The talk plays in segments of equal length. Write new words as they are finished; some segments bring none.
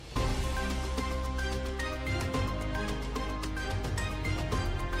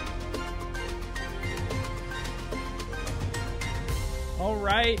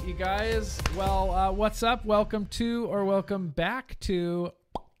right, you guys. Well, what's up? Welcome to or welcome back to...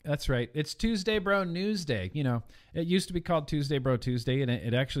 That's right. It's Tuesday Bro Newsday. You know, it used to be called Tuesday Bro Tuesday, and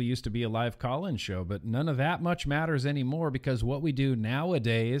it actually used to be a live call-in show, but none of that much matters anymore because what we do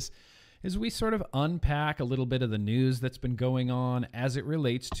nowadays is we sort of unpack a little bit of the news that's been going on as it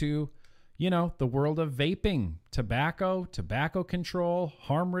relates to, you know, the world of vaping, tobacco control,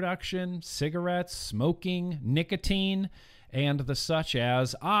 harm reduction, cigarettes, smoking, nicotine, and the such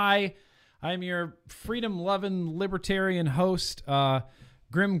as. I'm your freedom-loving libertarian host,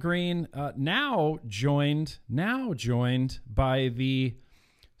 Grim Green, now joined by the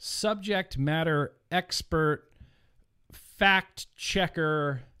subject matter expert, fact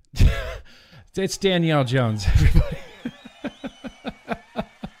checker. It's Danielle Jones, everybody.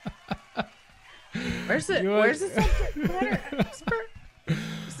 Where's the subject matter expert?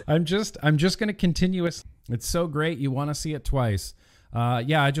 I'm just going to continue it. It's so great. You want to see it twice.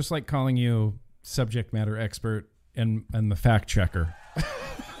 Yeah, I just like calling you subject matter expert and the fact checker.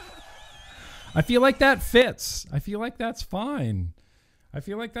 I feel like that fits. I feel like that's fine. I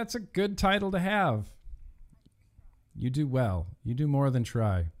feel like that's a good title to have. You do well. You do more than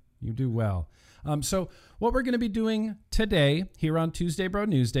try. You do well. So what we're going to be doing today here on Tuesday Bro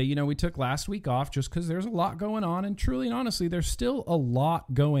Newsday, you know, we took last week off just because there's a lot going on, and truly and honestly, there's still a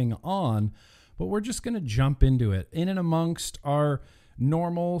lot going on, but we're just going to jump into it. In and amongst our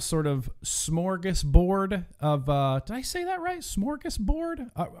normal sort of smorgasbord of, did I say that right? Smorgasbord?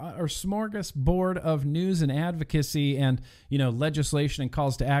 Or smorgasbord of news and advocacy and, you know, legislation and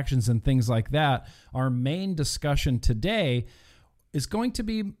calls to actions and things like that. Our main discussion today is going to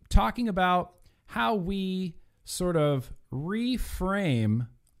be talking about how we sort of reframe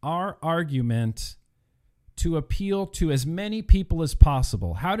our argument to appeal to as many people as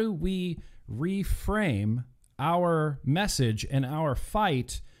possible. How do we reframe our message and our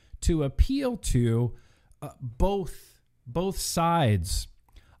fight to appeal to both sides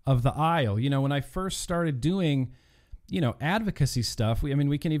of the aisle? You know, when I first started doing, you know, advocacy stuff,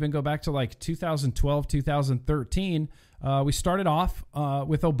 we can even go back to like 2012, 2013. We started off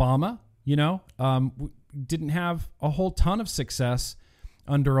with Obama. You know, we didn't have a whole ton of success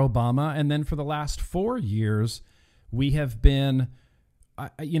under Obama. And then for the last 4 years, we have been,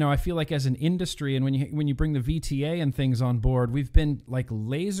 I feel like as an industry, and when you bring the VTA and things on board, we've been like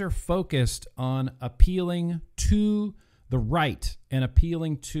laser focused on appealing to the right and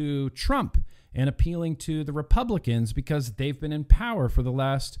appealing to Trump and appealing to the Republicans because they've been in power for the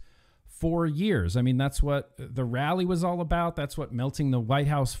last 4 years. I mean, that's what the rally was all about. That's what melting the White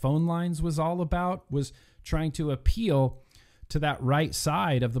House phone lines was all about, was trying to appeal to that right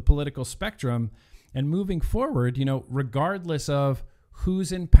side of the political spectrum. And moving forward, you know, regardless of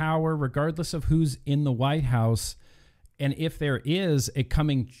who's in power, regardless of who's in the White House, and if there is a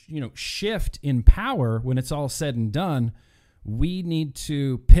coming, you know, shift in power when it's all said and done, we need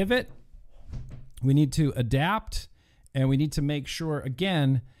to pivot, we need to adapt, and we need to make sure,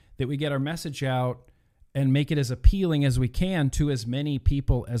 again, that we get our message out and make it as appealing as we can to as many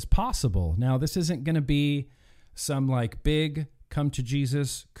people as possible. Now, this isn't going to be some like big come to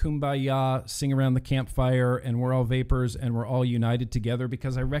Jesus, kumbaya, sing around the campfire, and we're all vapors and we're all united together,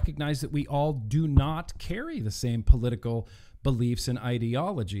 because I recognize that we all do not carry the same political beliefs and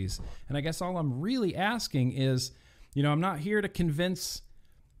ideologies. And I guess all I'm really asking is, you know, I'm not here to convince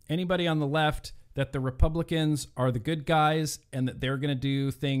anybody on the left that the Republicans are the good guys and that they're going to do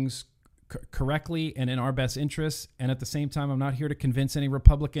things correctly and in our best interests. And at the same time, I'm not here to convince any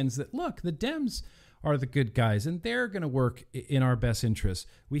Republicans that, look, the Dems are the good guys and they're going to work in our best interests.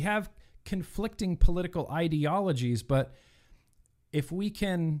 We have conflicting political ideologies, but if we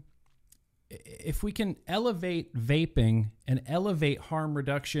can elevate vaping and elevate harm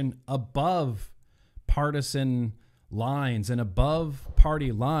reduction above partisan lines and above party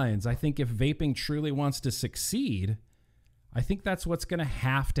lines, I think if vaping truly wants to succeed, I think that's what's going to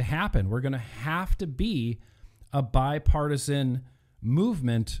happen. We're going to have to be a bipartisan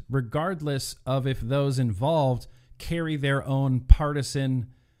movement, regardless of if those involved carry their own partisan,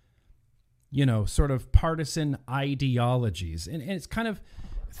 you know, sort of partisan ideologies. And it's kind of,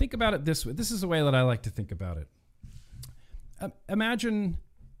 think about it this way. This is the way that I like to think about it. Imagine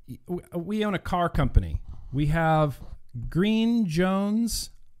we own a car company. We have Green Jones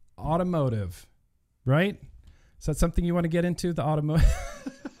Automotive, right? Is that something you want to get into, the automotive?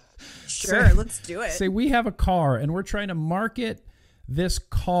 Sure, let's do it. Say we have a car and we're trying to market this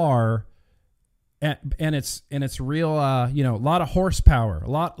car, and it's real, you know, a lot of horsepower, a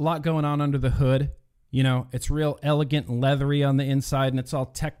lot going on under the hood. You know, it's real elegant and leathery on the inside, and it's all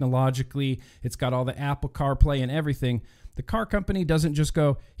technologically. It's got all the Apple CarPlay and everything. The car company doesn't just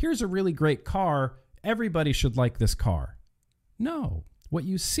go, here's a really great car. Everybody should like this car. No. What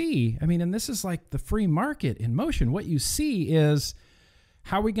you see, I mean, and this is like the free market in motion. What you see is,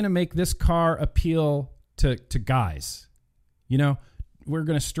 how are we going to make this car appeal to guys? You know, we're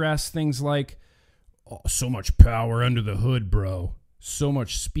going to stress things like, oh, so much power under the hood, bro. So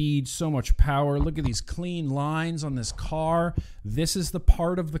much speed, so much power. Look at these clean lines on this car. This is the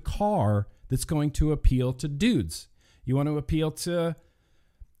part of the car that's going to appeal to dudes. You want to appeal to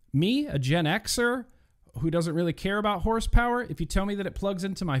me, a Gen Xer, who doesn't really care about horsepower? If you tell me that it plugs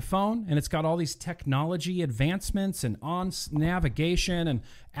into my phone and it's got all these technology advancements and on navigation and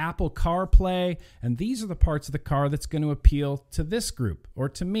Apple CarPlay, and these are the parts of the car that's going to appeal to this group or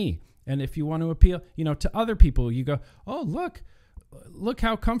to me. And if you want to appeal, you know, to other people, you go, oh, look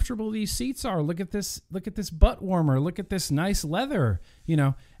how comfortable these seats are. Look at this butt warmer. Look at this nice leather, you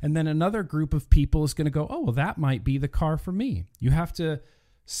know. And then another group of people is going to go, oh, well, that might be the car for me. You have to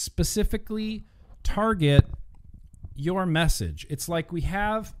specifically target your message. It's like we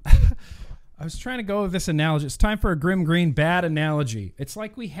have, I was trying to go with this analogy. It's time for a Grim Green bad analogy. It's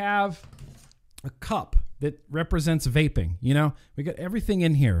like we have a cup that represents vaping. You know, we got everything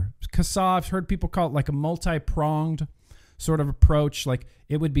in here. CASA, I've heard people call it like a multi-pronged sort of approach. Like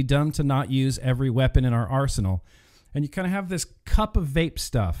it would be dumb to not use every weapon in our arsenal. And you kind of have this cup of vape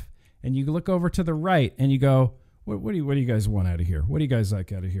stuff, and you look over to the right and you go, what do you guys want out of here? What do you guys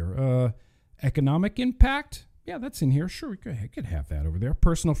like out of here? Economic impact? Yeah, that's in here. Sure, we could have that over there.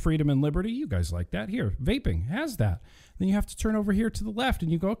 Personal freedom and liberty? You guys like that? Here, vaping has that. Then you have to turn over here to the left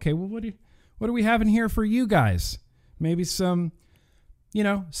and you go, okay, well, what do we have in here for you guys? Maybe some, you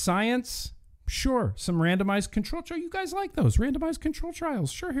know, science? Sure. Some randomized control trials. You guys like those randomized control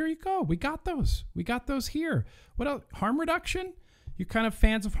trials? Sure, here you go. We got those. We got those here. What else? Harm reduction? You kind of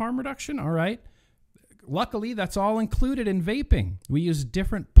fans of harm reduction? All right. Luckily, that's all included in vaping. We use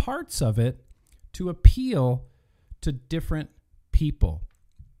different parts of it to appeal to different people.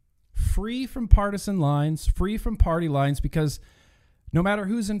 Free from partisan lines, free from party lines, because no matter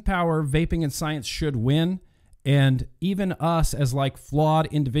who's in power, vaping and science should win. And even us as like flawed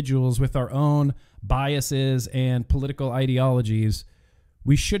individuals with our own biases and political ideologies,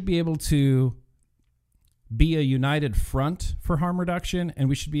 we should be able to be a united front for harm reduction, and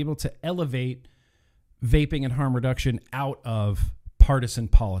we should be able to elevate vaping and harm reduction out of partisan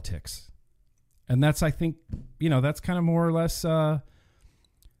politics. And that's, I think, you know, that's kind of more or less the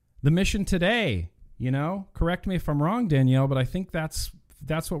mission today, you know. Correct me if I'm wrong, Danielle, but I think that's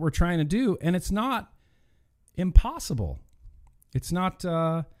what we're trying to do. And it's not impossible. It's not,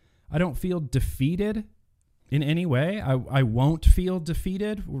 I don't feel defeated in any way. I won't feel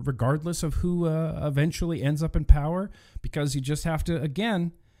defeated regardless of who eventually ends up in power, because you just have to,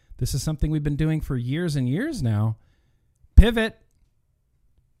 again, this is something we've been doing for years and years now. Pivot,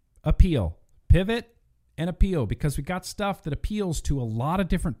 appeal. Pivot and appeal, because we got stuff that appeals to a lot of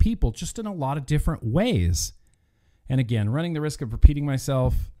different people, just in a lot of different ways. And again, running the risk of repeating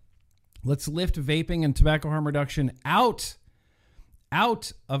myself, let's lift vaping and tobacco harm reduction out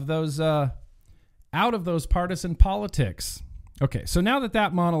of those partisan politics. Okay, so now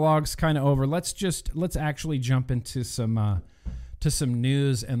that monologue's kind of over, let's actually jump into some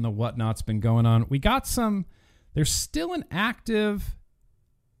news and the whatnot's been going on. There's still an active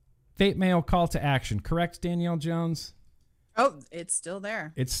Vape Mail call to action, correct, Danielle Jones? Oh, it's still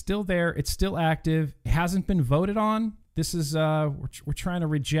there. It's still there. It's still active. It hasn't been voted on. This is we're trying to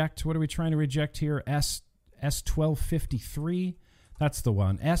reject. What are we trying to reject here? S1253. That's the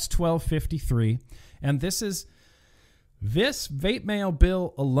one. S1253. And this Vape Mail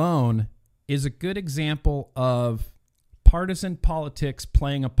bill alone is a good example of partisan politics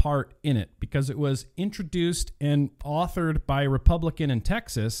playing a part in it, because it was introduced and authored by a Republican in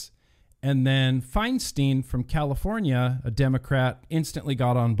Texas, and then Feinstein from California, a Democrat, instantly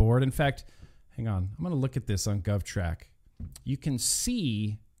got on board. In fact, hang on, I'm going to look at this on GovTrack. You can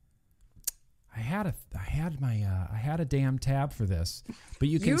see I had a damn tab for this, but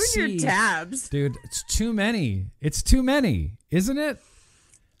you can see your tabs, dude. It's too many. It's too many, isn't it?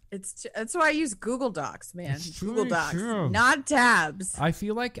 That's why I use Google Docs, man. Google Docs, true. Not tabs. I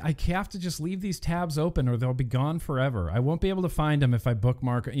feel like I have to just leave these tabs open, or they'll be gone forever. I won't be able to find them if I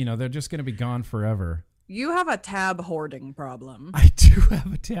bookmark. You know, they're just going to be gone forever. You have a tab hoarding problem. I do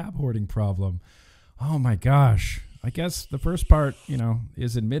have a tab hoarding problem. Oh my gosh. I guess the first part, you know,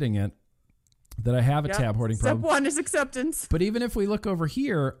 is admitting it, that I have a tab hoarding problem. Step one is acceptance. But even if we look over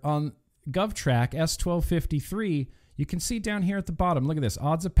here on GovTrack S1253, you can see down here at the bottom, look at this,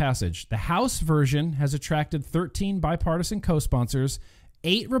 odds of passage. The House version has attracted 13 bipartisan co-sponsors,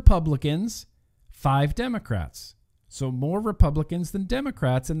 8 Republicans, 5 Democrats. So more Republicans than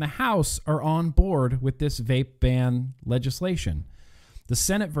Democrats in the House are on board with this vape ban legislation. The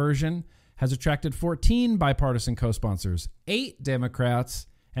Senate version has attracted 14 bipartisan co-sponsors, 8 Democrats,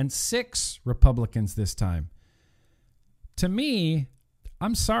 and 6 Republicans this time. To me,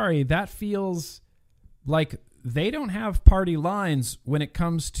 I'm sorry, that feels like they don't have party lines when it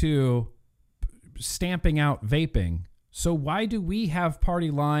comes to stamping out vaping. So why do we have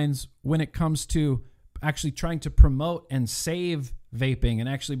party lines when it comes to actually trying to promote and save vaping and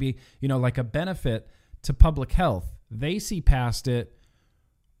actually be, like a benefit to public health? They see past it.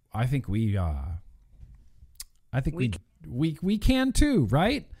 I think we can too,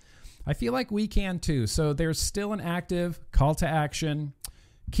 right? I feel like we can too. So there's still an active call to action.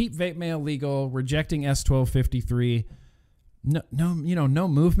 Keep vape mail legal, rejecting S1253. No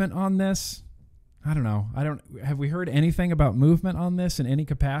movement on this. I don't know. Have we heard anything about movement on this in any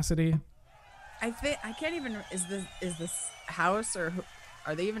capacity? I can't even, is this House or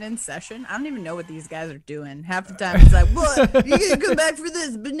are they even in session? I don't even know what these guys are doing. Half the time it's like, what? You're going to come back for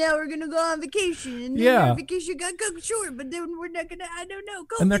this, but now we're going to go on vacation. And then our vacation got cut short, but then we're not going to, I don't know.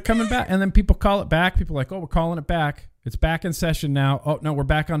 And they're coming back. And then people call it back. People are like, oh, we're calling it back. It's back in session now. Oh, no, we're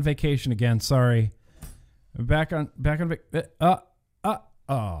back on vacation again. Sorry. We're back on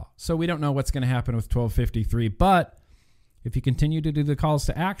So we don't know what's going to happen with 1253. But if you continue to do the calls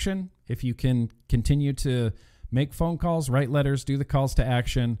to action, if you can continue to make phone calls, write letters, do the calls to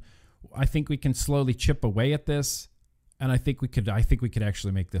action, I think we can slowly chip away at this. And I think we could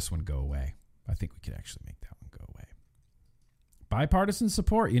actually make this one go away. I think we could actually make that one go away. Bipartisan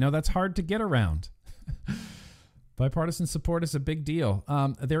support, that's hard to get around. Bipartisan support is a big deal.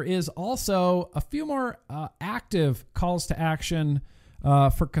 There is also a few more active calls to action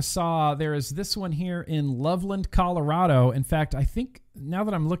for CASAA. There is this one here in Loveland, Colorado. In fact, I think now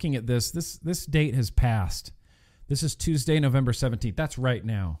that I'm looking at this date has passed. This is Tuesday, November 17th. That's right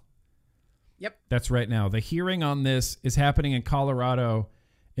now. Yep. That's right now. The hearing on this is happening in Colorado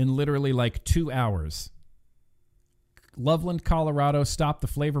in literally like 2 hours. Loveland, Colorado, stop the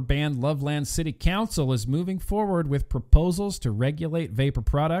flavor ban. Loveland City Council is moving forward with proposals to regulate vapor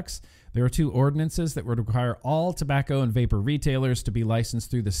products. There are 2 ordinances that would require all tobacco and vapor retailers to be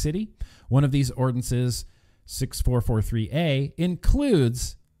licensed through the city. One of these ordinances, 6443A,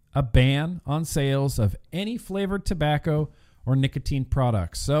 includes a ban on sales of any flavored tobacco or nicotine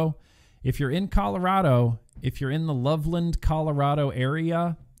products. So if you're in Colorado, if you're in the Loveland, Colorado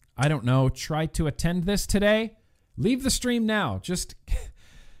area, I don't know, try to attend this today. Leave the stream now. Just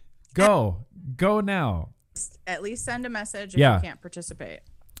go now. At least send a message if you can't participate.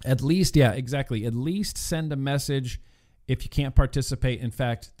 At least, yeah, exactly. At least send a message if you can't participate. In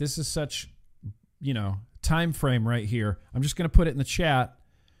fact, this is such, time frame right here. I'm just going to put it in the chat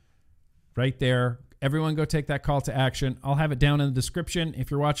right there. Everyone go take that call to action. I'll have it down in the description.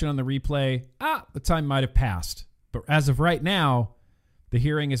 If you're watching on the replay, the time might have passed. But as of right now, the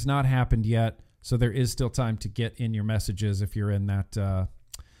hearing has not happened yet. So there is still time to get in your messages if you're in that,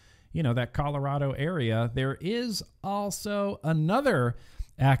 that Colorado area. There is also another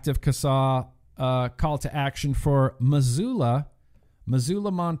active CASAA call to action for Missoula,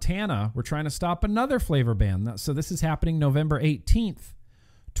 Montana. We're trying to stop another flavor ban. So this is happening November 18th,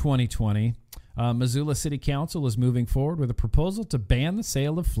 2020. Missoula City Council is moving forward with a proposal to ban the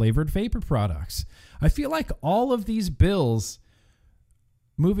sale of flavored vapor products. I feel like all of these bills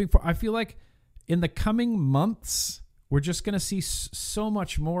I feel like in the coming months, we're just going to see so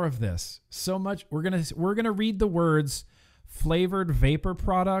much more of this. So much. We're going to read the words flavored vapor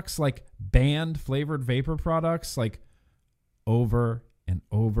products, like banned flavored vapor products, like over and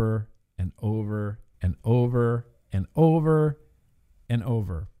over and over and over and over and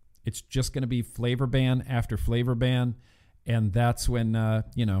over. It's just going to be flavor ban after flavor ban. And that's when,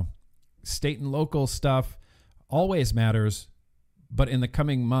 state and local stuff always matters. But in the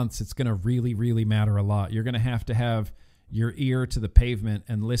coming months, it's going to really, really matter a lot. You're going to have your ear to the pavement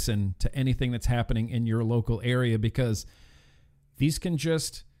and listen to anything that's happening in your local area, because these can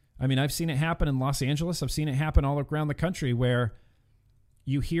I've seen it happen in Los Angeles. I've seen it happen all around the country where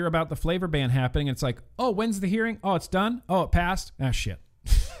you hear about the flavor ban happening. And it's like, oh, when's the hearing? Oh, it's done. Oh, it passed. Ah, shit.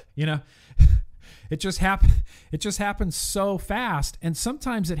 It just happens so fast. And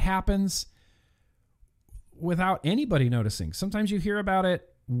sometimes it happens without anybody noticing. Sometimes you hear about it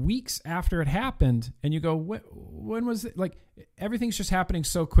weeks after it happened and you go, when was it? Like, everything's just happening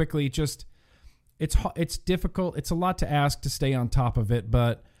so quickly. It's difficult. It's a lot to ask to stay on top of it,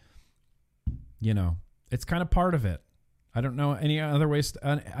 but it's kind of part of it. I don't know any other ways.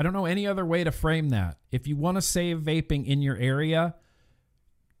 I don't know any other way to frame that. If you want to save vaping in your area,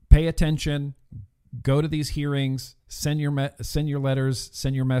 pay attention, go to these hearings, send your letters,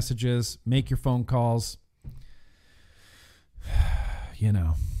 send your messages, make your phone calls. You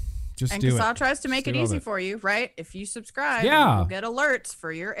know, just and do CASA it. tries to make Just it do easy it. for you, right? If you subscribe, Yeah. you'll get alerts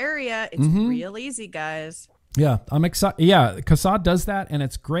for your area. It's real easy, guys. Yeah, I'm excited. Yeah, CASA does that, and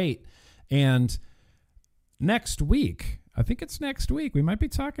it's great. And next week, I think it's next week, we might be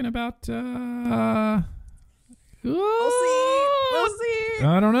talking about. We'll see. We'll see.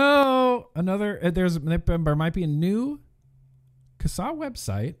 I don't know. There might be a new CASA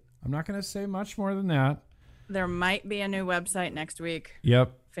website. I'm not going to say much more than that. There might be a new website next week.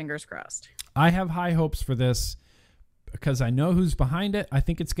 Yep. Fingers crossed. I have high hopes for this because I know who's behind it. I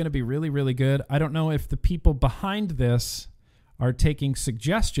think it's going to be really, really good. I don't know if the people behind this are taking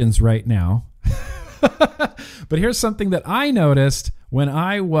suggestions right now. But here's something that I noticed when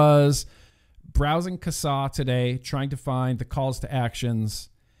I was browsing CASA today, trying to find the calls to actions,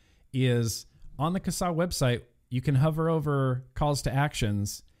 is on the CASA website, you can hover over calls to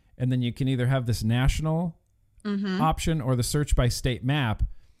actions, and then you can either have this national option or the search by state map,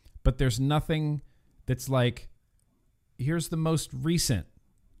 but there's nothing that's like, here's the most recent.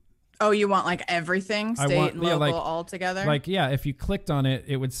 Oh, you want like everything, state and local all together? Like, yeah, if you clicked on it,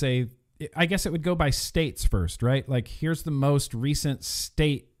 it would say, I guess it would go by states first, right? Like, here's the most recent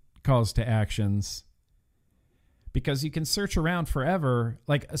state calls to actions. Because you can search around forever,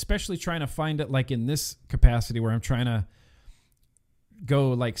 like, especially trying to find it like in this capacity where I'm trying to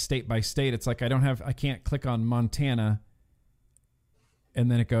go like state by state. It's like I can't click on Montana and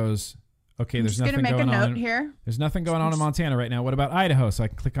then it goes, okay, there's nothing going on. I'm just going to make a note here. There's nothing going on in Montana right now. What about Idaho? So I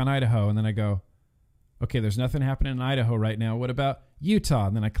can click on Idaho and then I go, okay, there's nothing happening in Idaho right now. What about Utah?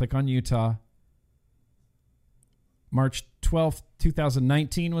 And then I click on Utah. March 12th,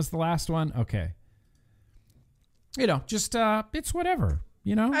 2019 was the last one. Okay. You know, just it's whatever,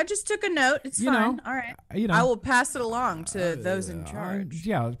 you know. I just took a note. It's fine. All right. You know, I will pass it along to those in charge.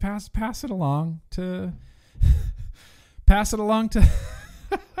 Yeah, pass it along to pass it along to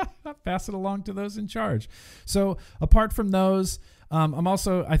pass it along to those in charge. So apart from those,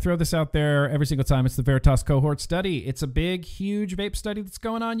 I throw this out there every single time. It's the Veritas cohort study. It's a big, huge vape study that's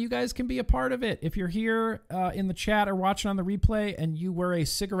going on. You guys can be a part of it. If you're here in the chat or watching on the replay and you were a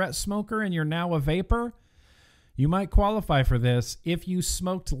cigarette smoker and you're now a vapor, you might qualify for this if you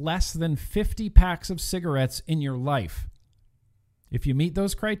smoked less than 50 packs of cigarettes in your life. If you meet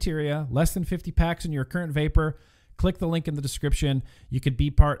those criteria, less than 50 packs in your current vapor, click the link in the description. You could be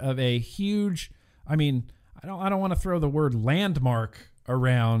part of a huge, I don't want to throw the word landmark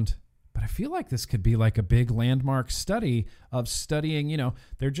around, but I feel like this could be like a big landmark study of studying,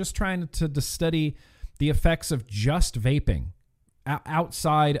 they're just trying to study the effects of just vaping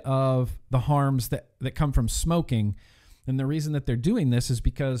outside of the harms that come from smoking. And the reason that they're doing this is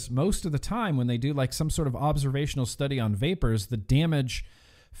because most of the time when they do like some sort of observational study on vapors, the damage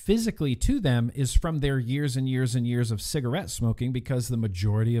physically to them is from their years and years and years of cigarette smoking, because the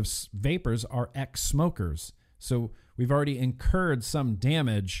majority of vapors are ex-smokers. So we've already incurred some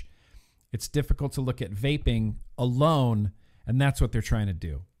damage. It's difficult to look at vaping alone, and that's what they're trying to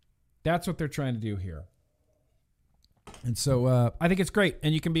do. That's what they're trying to do here. And so I think it's great,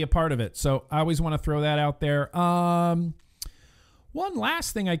 and you can be a part of it. So I always want to throw that out there. One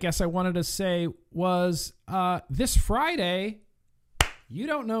last thing I guess I wanted to say was this Friday, You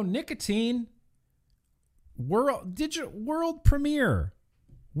Don't Know Nicotine world premiere,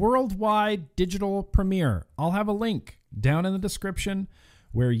 worldwide digital premiere. I'll have a link down in the description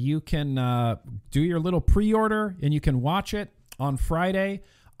where you can do your little pre-order and you can watch it on Friday.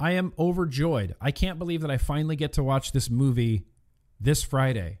 I am overjoyed. I can't believe that I finally get to watch this movie this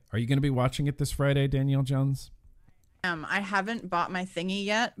Friday. Are you going to be watching it this Friday, Danielle Jones? I haven't bought my thingy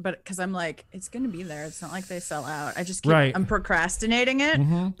yet, but because I'm like, it's going to be there. It's not like they sell out. I just keep, I'm procrastinating it.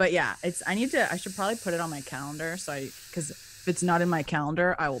 Mm-hmm. But yeah, I should probably put it on my calendar. Because if it's not in my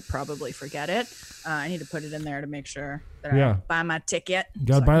calendar, I will probably forget it. I need to put it in there to make sure that I buy my ticket. You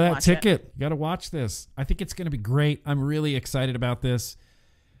got to buy that ticket. You got to watch this. I think it's going to be great. I'm really excited about this.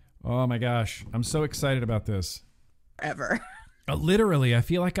 Oh my gosh. I'm so excited about this. Forever. Literally, I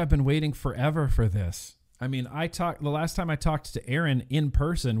feel like I've been waiting forever for this. I mean, the last time I talked to Aaron in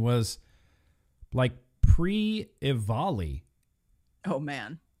person was like pre-Ivali. Oh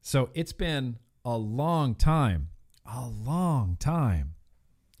man. So it's been a long time.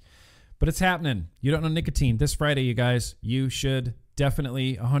 But it's happening. You Don't Know Nicotine this Friday, you guys. You should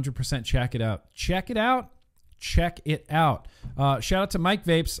definitely 100% check it out. Check it out. Shout out to Mike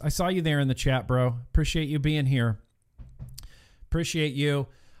Vapes. I saw you there in the chat, bro. Appreciate you being here. Appreciate you.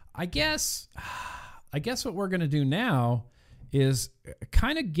 I guess what we're going to do now is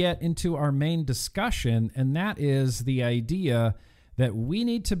kind of get into our main discussion, and that is the idea that we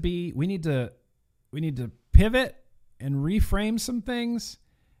need to pivot and reframe some things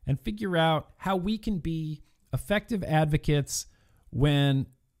and figure out how we can be effective advocates when,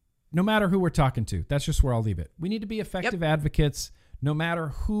 no matter who we're talking to. That's just where I'll leave it. We need to be effective advocates no matter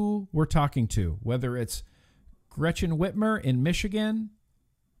who we're talking to, whether it's Gretchen Whitmer in Michigan,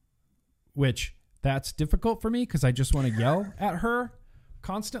 which that's difficult for me because I just want to yell at her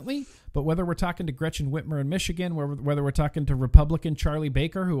constantly. But whether we're talking to Gretchen Whitmer in Michigan, whether we're talking to Republican Charlie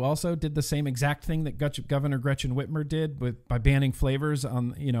Baker, who also did the same exact thing that Governor Gretchen Whitmer did by banning flavors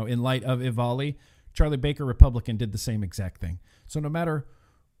on, in light of EVALI, Charlie Baker, Republican, did the same exact thing. So no matter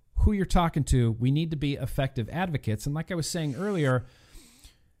who you're talking to, we need to be effective advocates. And like I was saying earlier,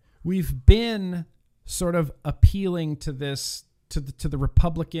 we've been sort of appealing to this, to the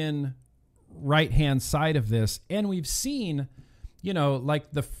Republican right-hand side of this. And we've seen,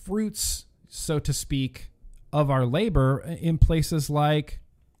 like the fruits, so to speak, of our labor in places like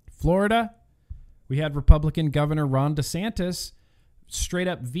Florida. We had Republican Governor Ron DeSantis straight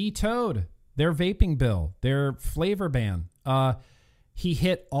up vetoed their vaping bill, their flavor ban. He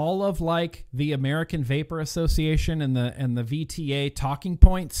hit all of like the American Vapor Association and the VTA talking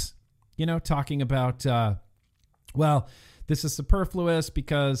points, talking about, this is superfluous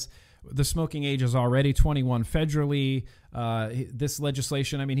because the smoking age is already 21 federally. This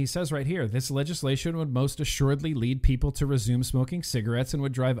legislation, he says right here, this legislation would most assuredly lead people to resume smoking cigarettes and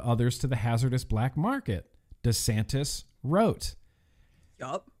would drive others to the hazardous black market, DeSantis wrote.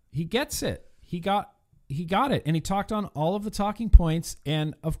 Yup. He gets it. He got it. And he talked on all of the talking points.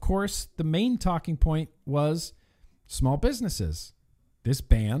 And of course, the main talking point was small businesses. This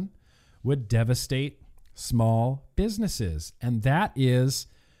ban would devastate small businesses. And that is,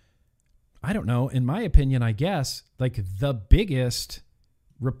 I don't know, in my opinion, I guess, like the biggest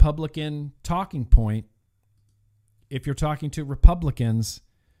Republican talking point. If you're talking to Republicans,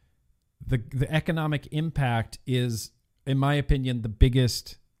 the economic impact is, in my opinion, the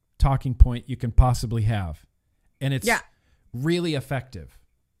biggest talking point you can possibly have. And it's really effective.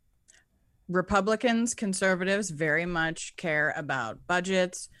 Republicans, conservatives very much care about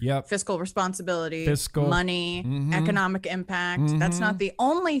budgets, fiscal responsibility, money, economic impact. That's not the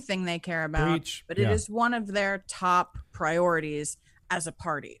only thing they care about, but it is one of their top priorities as a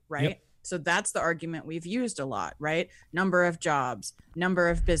party, right? So that's the argument we've used a lot, right? Number of jobs, number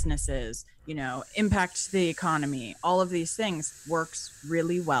of businesses, impacts the economy. All of these things works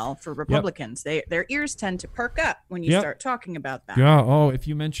really well for Republicans. Their ears tend to perk up when you start talking about that. Yeah. Oh, if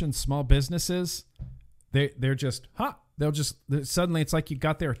you mention small businesses, they're just, they'll just, suddenly it's like you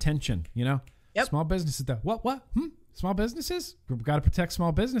got their attention, Small businesses. What? Small businesses? We've got to protect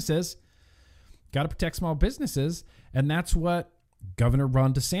small businesses. And that's what Governor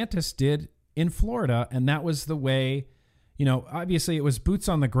Ron DeSantis did in Florida. And that was the way, obviously it was boots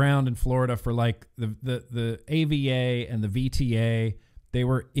on the ground in Florida for like the AVA and the VTA. They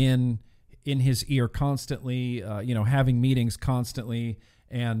were in his ear constantly, having meetings constantly,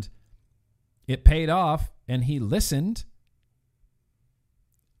 and it paid off and he listened.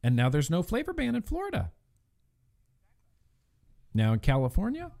 And now there's no flavor ban in Florida. Now in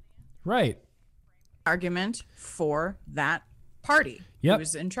California, right. Argument for that party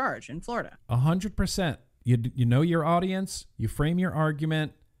who's in charge in Florida. 100%. You know your audience, you frame your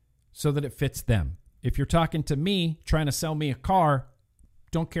argument so that it fits them. If you're talking to me, trying to sell me a car,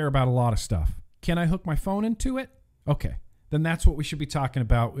 don't care about a lot of stuff. Can I hook my phone into it? Okay. Then that's what we should be talking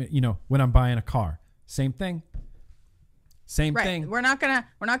about, when I'm buying a car. Same thing. Same thing. We're not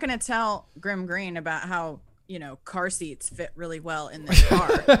gonna tell Grimm Green about how car seats fit really well in this car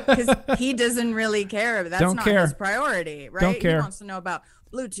because he doesn't really care. That's not his priority, right? Don't care. He wants to know about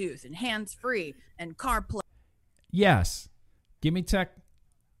Bluetooth and hands-free and CarPlay. Yes. Give me tech.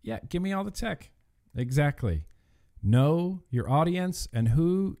 Yeah, give me all the tech. Exactly. Know your audience and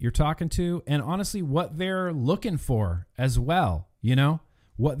who you're talking to, and honestly, what they're looking for as well.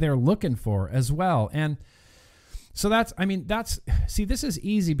 What they're looking for as well. And so this is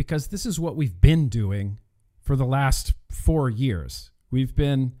easy because this is what we've been doing for the last 4 years. We've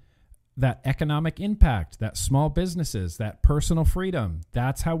been that economic impact, that small businesses, that personal freedom.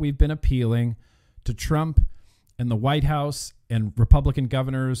 That's how we've been appealing to Trump and the White House and Republican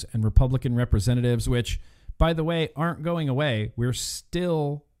governors and Republican representatives, which, by the way, aren't going away. We're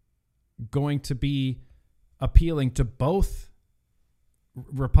still going to be appealing to both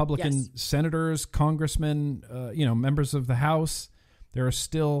Republican senators, congressmen, members of the House. There are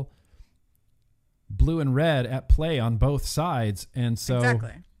still blue and red at play on both sides. And so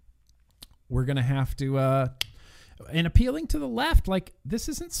we're going to have to, and appealing to the left. Like, this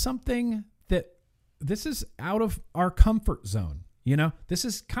isn't something this is out of our comfort zone. You know, this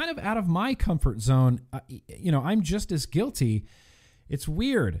is kind of out of my comfort zone. I'm just as guilty. It's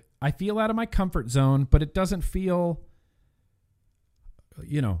weird. I feel out of my comfort zone, but it doesn't feel,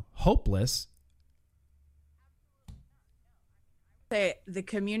 hopeless. Say the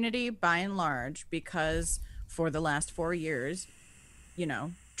community by and large, because for the last 4 years,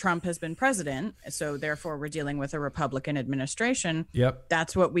 Trump has been president, so therefore we're dealing with a Republican administration. Yep.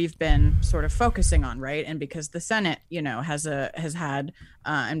 That's what we've been sort of focusing on, right? And because the Senate, has had,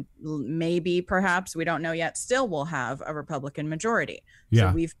 and maybe perhaps, we don't know yet, still will have a Republican majority.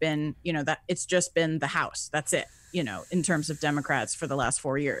 Yeah. So we've been, that it's just been the House. That's it, in terms of Democrats for the last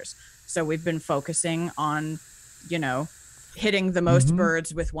 4 years. So we've been focusing on, hitting the most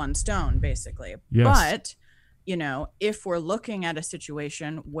birds with one stone, basically. Yes. But if we're looking at a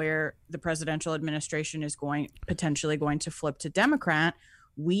situation where the presidential administration is potentially going to flip to Democrat,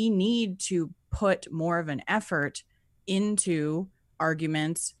 we need to put more of an effort into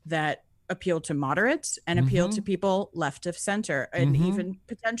arguments that appeal to moderates and appeal to people left of center and even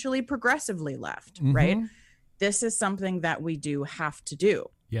potentially progressively left, right? This is something that we do have to do.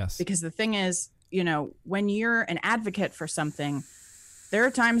 Yes. Because the thing is, when you're an advocate for something, there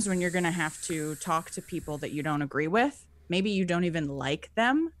are times when you're going to have to talk to people that you don't agree with. Maybe you don't even like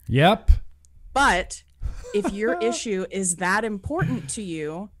them. Yep. But if your issue is that important to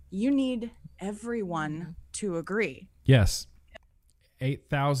you, you need everyone to agree. Yes.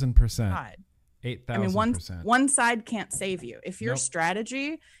 8,000%. 8,000%. I mean, one side can't save you. If your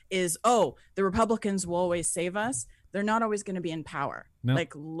strategy is, the Republicans will always save us, they're not always going to be in power. Nope.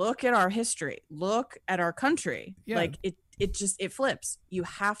 Like, look at our history. Look at our country. Yeah. Like, it flips. You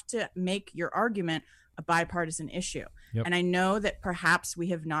have to make your argument a bipartisan issue. Yep. And I know that perhaps we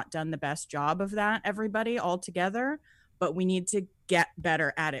have not done the best job of that, everybody all together, but we need to get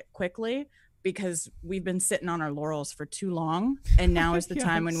better at it quickly, because we've been sitting on our laurels for too long. And now is the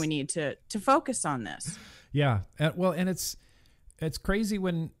time when we need to focus on this. Yeah. And it's crazy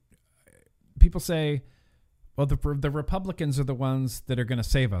when people say, well, the Republicans are the ones that are going to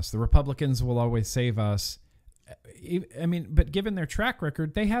save us. The Republicans will always save us. I mean, but given their track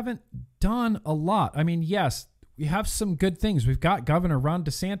record, they haven't done a lot. I mean, yes, we have some good things. We've got Governor Ron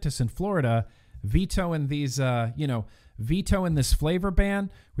DeSantis in Florida vetoing vetoing this flavor ban.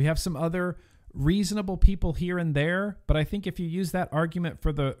 We have some other reasonable people here and there. But I think if you use that argument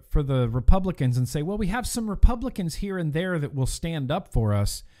for the Republicans and say, well, we have some Republicans here and there that will stand up for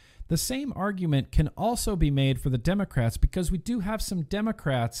us, the same argument can also be made for the Democrats, because we do have some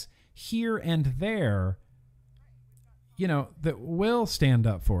Democrats here and there that will stand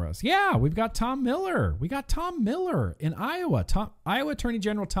up for us. Yeah, we've got Tom Miller. We got Tom Miller in Iowa. Iowa Attorney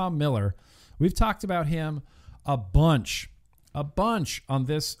General Tom Miller. We've talked about him a bunch on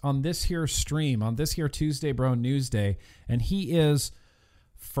this here stream, on this here Tuesday Bro Newsday, and he is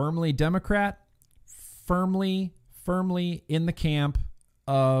firmly Democrat, firmly in the camp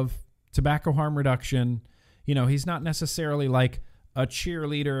of tobacco harm reduction. He's not necessarily like a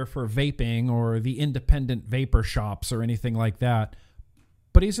cheerleader for vaping or the independent vapor shops or anything like that.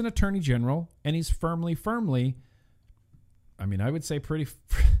 But he's an attorney general, and he's firmly, I mean, I would say pretty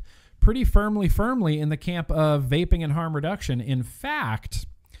firmly in the camp of vaping and harm reduction. In fact,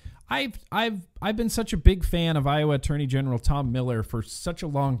 I've been such a big fan of Iowa Attorney General Tom Miller for such a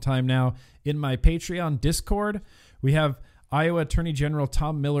long time now. In my Patreon Discord, we have Iowa Attorney General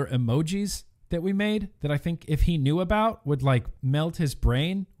Tom Miller emojis that we made that I think if he knew about would like melt his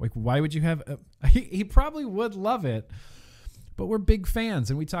brain. Like, why would you have he probably would love it, but we're big fans,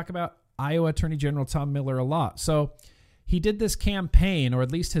 and we talk about Iowa Attorney General Tom Miller a lot. So he did this campaign, or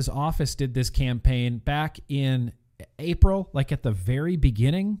at least his office did this campaign back in April, like at the very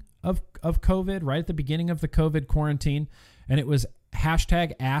beginning of COVID, right at the beginning of the COVID quarantine. And it was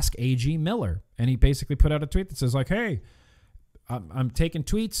 #AskAGMiller. And he basically put out a tweet that says like, hey, I'm taking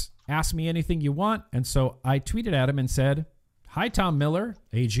tweets. Ask me anything you want. And so I tweeted at him and said, hi, Tom Miller,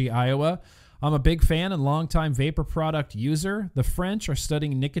 AG Iowa. I'm a big fan and longtime vapor product user. The French are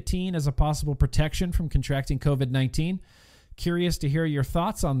studying nicotine as a possible protection from contracting COVID-19. Curious to hear your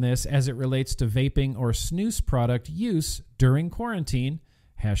thoughts on this as it relates to vaping or snus product use during quarantine.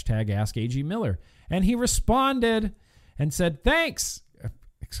 #AskAGMiller. And he responded and said, thanks.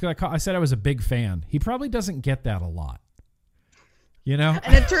 I said I was a big fan. He probably doesn't get that a lot. An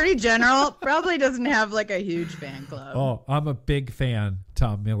attorney general probably doesn't have like a huge fan club. Oh, I'm a big fan,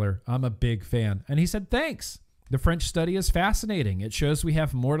 Tom Miller. I'm a big fan. And he said, thanks. The French study is fascinating. It shows we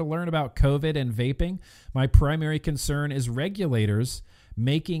have more to learn about COVID and vaping. My primary concern is regulators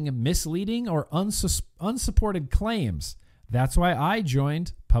making misleading or unsupported claims. That's why I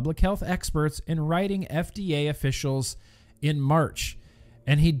joined public health experts in writing FDA officials in March.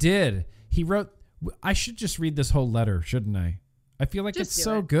 And he did. He wrote, I should just read this whole letter, shouldn't I? I feel like it's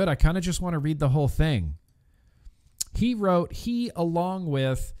so good. I kind of just want to read the whole thing. He wrote, along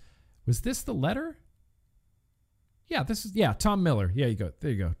with, was this the letter? Yeah, Tom Miller. Yeah,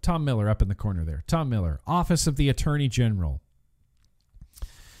 there you go. Tom Miller up in the corner there. Tom Miller, Office of the Attorney General.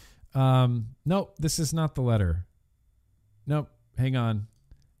 Nope, this is not the letter. Nope, hang on.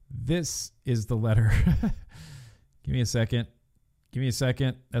 This is the letter. Give me a second.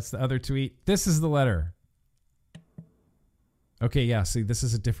 That's the other tweet. This is the letter. Okay, yeah, see, this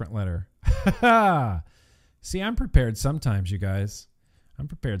is a different letter. See, I'm prepared sometimes, you guys. I'm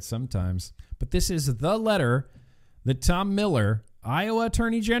prepared sometimes. But this is the letter that Tom Miller, Iowa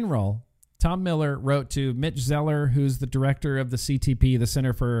Attorney General, Tom Miller wrote to Mitch Zeller, who's the director of the CTP, the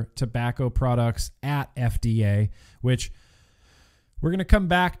Center for Tobacco Products at FDA, which we're going to come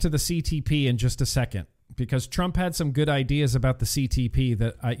back to the CTP in just a second because Trump had some good ideas about the CTP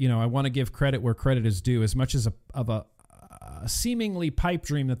that I want to give credit where credit is due. As much as a seemingly pipe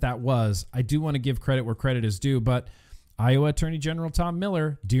dream that was, I do want to give credit where credit is due. But Iowa Attorney General Tom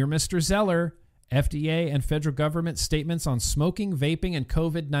Miller, dear Mr. Zeller, FDA and federal government statements on smoking, vaping, and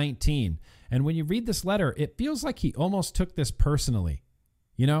COVID-19. And when you read this letter, it feels like he almost took this personally.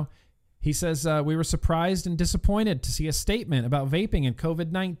 He says, we were surprised and disappointed to see a statement about vaping and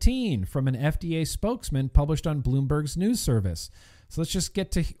COVID-19 from an FDA spokesman published on Bloomberg's news service. So let's just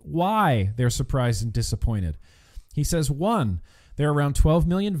get to why they're surprised and disappointed. He says, 1, there are around 12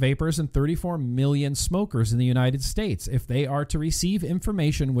 million vapors and 34 million smokers in the United States. If they are to receive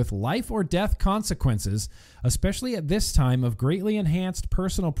information with life or death consequences, especially at this time of greatly enhanced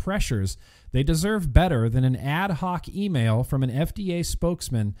personal pressures, they deserve better than an ad hoc email from an FDA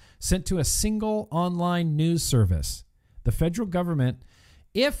spokesman sent to a single online news service.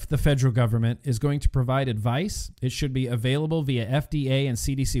 If the federal government is going to provide advice, it should be available via FDA and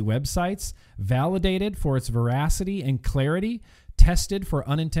CDC websites, validated for its veracity and clarity, tested for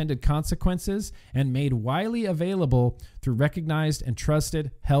unintended consequences, and made widely available through recognized and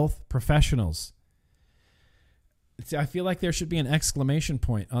trusted health professionals. I feel like there should be an exclamation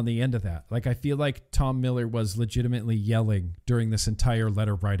point on the end of that. Like, I feel like Tom Miller was legitimately yelling during this entire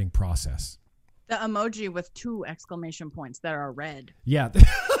letter writing process. The emoji with 2 exclamation points that are red. Yeah.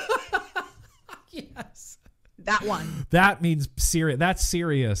 Yes. That one. That means serious. That's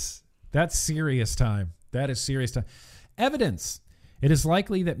serious. That's serious time. That is serious time. Evidence. It is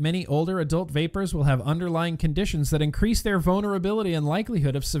likely that many older adult vapors will have underlying conditions that increase their vulnerability and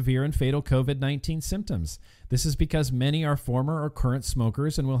likelihood of severe and fatal COVID-19 symptoms. This is because many are former or current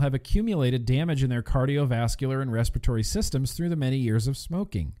smokers and will have accumulated damage in their cardiovascular and respiratory systems through the many years of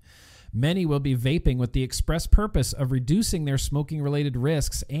smoking. Many will be vaping with the express purpose of reducing their smoking-related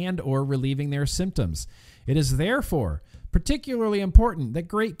risks and or relieving their symptoms. It is therefore particularly important that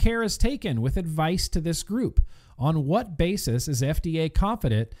great care is taken with advice to this group. On what basis is FDA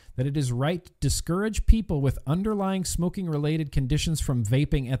confident that it is right to discourage people with underlying smoking-related conditions from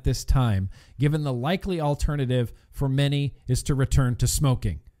vaping at this time, given the likely alternative for many is to return to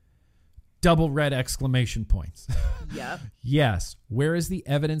smoking? Double red exclamation points. Yep. Yes. Where is the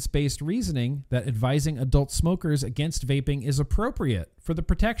evidence-based reasoning that advising adult smokers against vaping is appropriate for the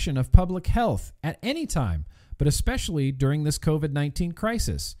protection of public health at any time, but especially during this COVID-19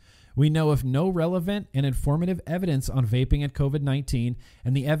 crisis? We know of no relevant and informative evidence on vaping and COVID-19,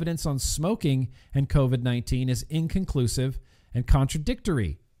 and the evidence on smoking and COVID-19 is inconclusive and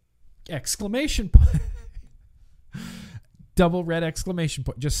contradictory. Exclamation point. Double red exclamation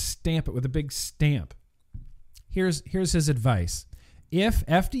point. Just stamp it with a big stamp. Here's his advice. If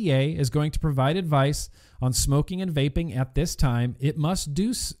FDA is going to provide advice on smoking and vaping at this time, it must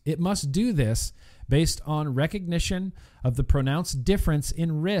do this based on recognition of the pronounced difference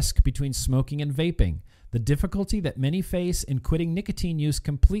in risk between smoking and vaping, the difficulty that many face in quitting nicotine use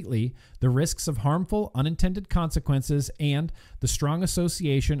completely, the risks of harmful unintended consequences, and the strong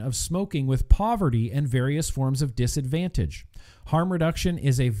association of smoking with poverty and various forms of disadvantage. Harm reduction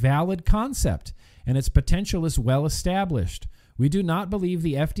is a valid concept, and its potential is well established. We do not believe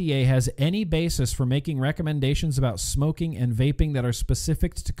the FDA has any basis for making recommendations about smoking and vaping that are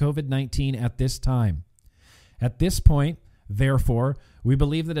specific to COVID-19 at this time. At this point, therefore, we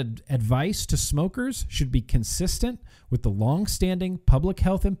believe that advice to smokers should be consistent with the long-standing public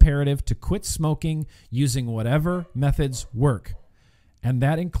health imperative to quit smoking using whatever methods work. And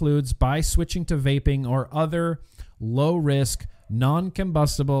that includes by switching to vaping or other low-risk,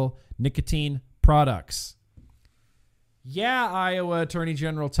 non-combustible nicotine products. Yeah, Iowa Attorney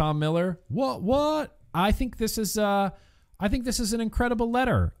General Tom Miller. What? I think this is an incredible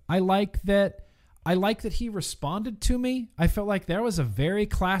letter. I like that he responded to me. I felt like there was a very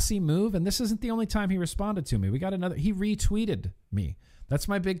classy move, and this isn't the only time he responded to me. We got another. He retweeted me. That's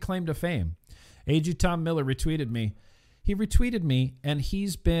my big claim to fame. AG Tom Miller retweeted me. He retweeted me, and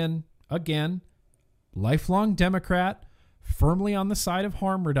he's been, again, lifelong Democrat, firmly on the side of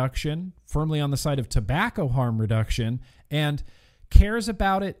harm reduction, firmly on the side of tobacco harm reduction, and cares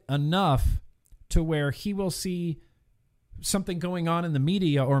about it enough to where he will see something going on in the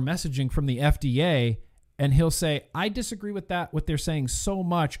media or messaging from the FDA, and he'll say, I disagree with that, what they're saying so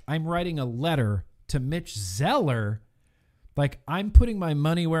much, I'm writing a letter to Mitch Zeller. Like, I'm putting my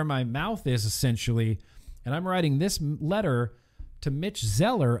money where my mouth is, essentially, and I'm writing this letter to Mitch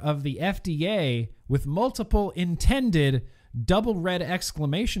Zeller of the FDA with multiple intended double red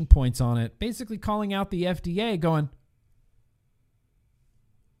exclamation points on it, basically calling out the FDA, going,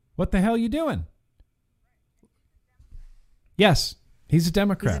 what the hell are you doing? Yes, he's a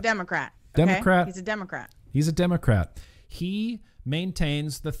Democrat. He's a Democrat. Democrat. Okay? He's a Democrat. He's a Democrat. He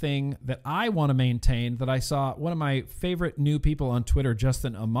maintains the thing that I want to maintain, that I saw one of my favorite new people on Twitter,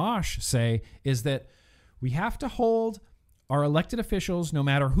 Justin Amash, say, is that we have to hold our elected officials, no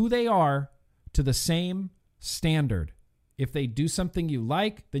matter who they are, to the same standard. If they do something you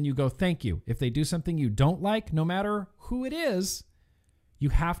like, then you go, thank you. If they do something you don't like, no matter who it is, you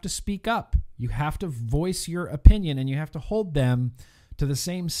have to speak up. You have to voice your opinion, and you have to hold them to the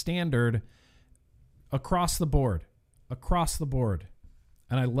same standard across the board. Across the board.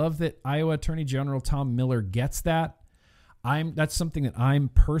 And I love that Iowa Attorney General Tom Miller gets that. That's something that I'm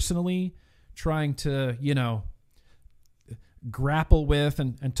personally trying to, grapple with,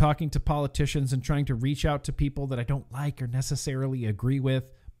 and talking to politicians and trying to reach out to people that I don't like or necessarily agree with.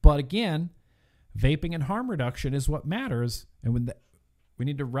 But again, vaping and harm reduction is what matters. And when we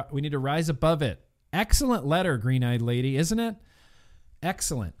need to rise above it. Excellent letter, Green-Eyed Lady, isn't it?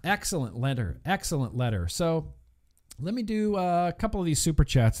 Excellent letter. So let me do a couple of these super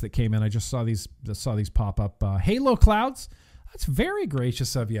chats that came in. I just saw these pop up. Halo Clouds, that's very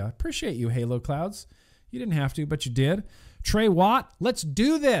gracious of you. I appreciate you, Halo Clouds. You didn't have to, but you did. Trey Watt, let's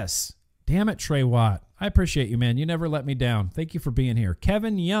do this. Damn it, Trey Watt. I appreciate you, man. You never let me down. Thank you for being here.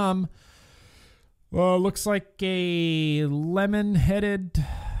 Kevin Yum, looks like a lemon-headed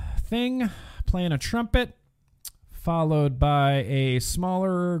thing playing a trumpet, followed by a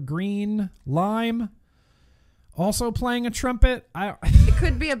smaller green lime also playing a trumpet. It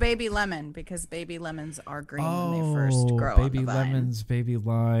could be a baby lemon, because baby lemons are green when they first grow baby on the vine. lemons, baby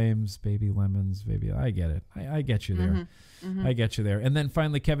limes, baby lemons, baby. I get it. I get you there. I get you there. And then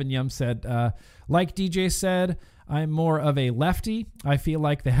finally, Kevin Yum said, like DJ said, I'm more of a lefty. I feel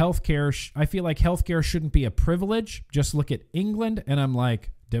like healthcare shouldn't be a privilege. Just look at England, and I'm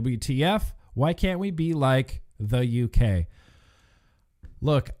like, WTF? Why can't we be like the UK?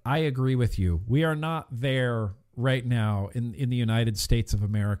 Look, I agree with you. We are not there right now in the United States of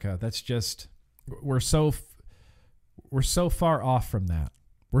America. That's just, we're so far off from that.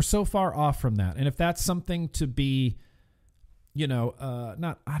 We're so far off from that. And if that's something to be,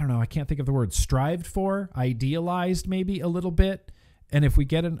 I can't think of the word, strived for, idealized maybe a little bit. And if we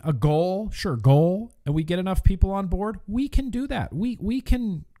get a goal, and we get enough people on board, we can do that. We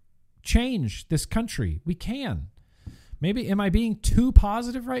can change this country. We can. Maybe, am I being too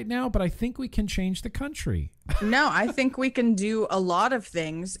positive right now? But I think we can change the country. No, I think we can do a lot of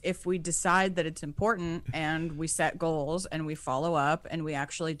things if we decide that it's important, and we set goals, and we follow up, and we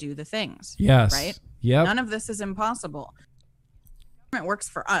actually do the things. Yes. Right? Yep. None of this is impossible. It works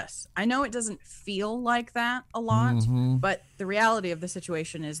for us. I know it doesn't feel like that a lot, but the reality of the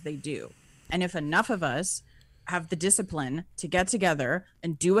situation is they do. And if enough of us have the discipline to get together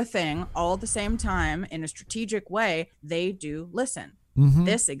and do a thing all at the same time in a strategic way, they do listen.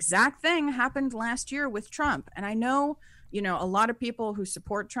 This exact thing happened last year with Trump. And I know, a lot of people who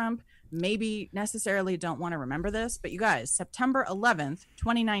support Trump maybe necessarily don't want to remember this, but you guys, September 11th,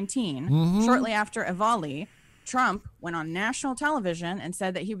 2019, shortly after Evali, Trump went on national television and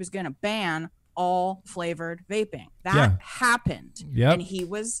said that he was going to ban all flavored vaping. That happened. Yep. And he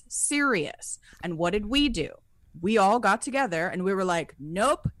was serious. And what did we do? We all got together and we were like,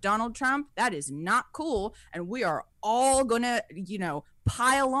 nope, Donald Trump, that is not cool. And we are all going to,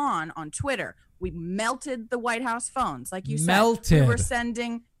 pile on Twitter. We melted the White House phones. Like you said, we were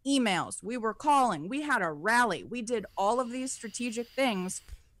sending emails. We were calling. We had a rally. We did all of these strategic things,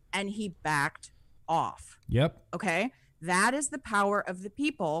 and he backed off. Yep. Okay. That is the power of the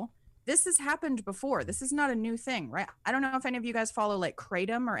people. this has happened before. This is not a new thing, right? I don't know if any of you guys follow like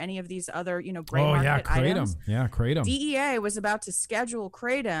Kratom or any of these other, gray market items. Yeah, Kratom. DEA was about to schedule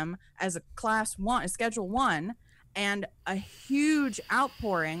Kratom as a Schedule 1, and a huge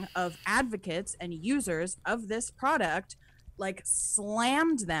outpouring of advocates and users of this product like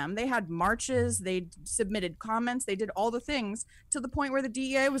slammed them. They had marches, they submitted comments, they did all the things to the point where the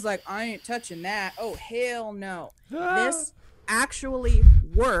DEA was like, I ain't touching that. Oh, hell no. This actually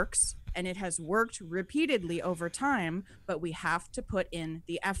works, and it has worked repeatedly over time, but we have to put in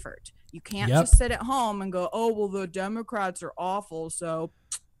the effort. You can't just sit at home and go, oh, well, the Democrats are awful, so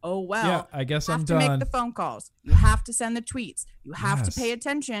oh well. Yeah, I guess I'm done. You have to make the phone calls. You have to send the tweets. You have to pay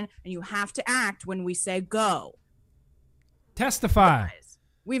attention, and you have to act when we say go. Testify. Guys,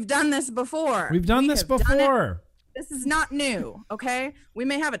 we've done this before. We've done this before. This is not new, okay? We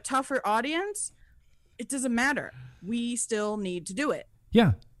may have a tougher audience. It doesn't matter. We still need to do it.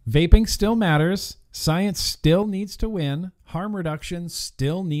 Yeah. Vaping still matters. Science still needs to win. Harm reduction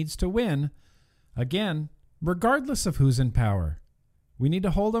still needs to win. Again, regardless of who's in power. We need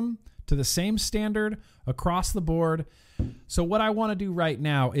to hold them to the same standard across the board. So what I want to do right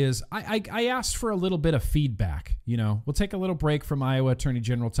now is I asked for a little bit of feedback. We'll take a little break from Iowa Attorney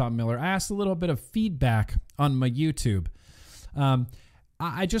General Tom Miller. I asked a little bit of feedback on my YouTube.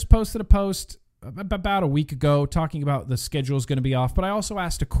 I just posted a post about a week ago talking about the schedule is going to be off, but I also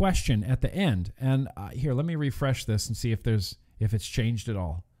asked a question at the end. And here, let me refresh this and see if it's changed at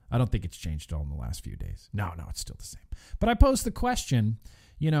all. I don't think it's changed at all in the last few days. No, it's still the same. But I posed the question,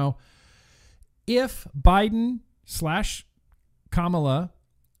 if Biden/Kamala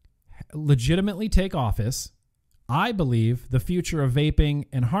legitimately take office, I believe the future of vaping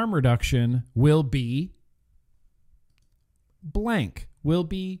and harm reduction will be blank, will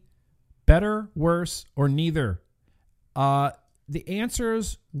be better, worse, or neither. The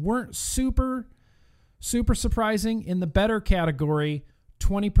answers weren't super surprising. In the better category,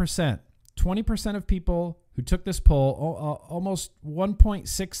 20%. 20% of people who took this poll, almost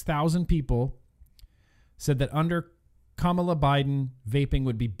 1.6 thousand people, said that under Kamala Biden, vaping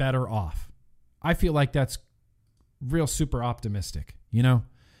would be better off. I feel like that's real super optimistic, I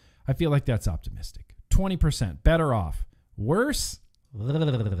feel like that's optimistic. 20% better off. Worse?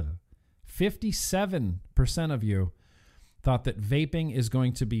 57% of you thought that vaping is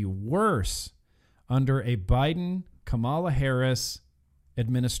going to be worse under a Biden-Kamala Harris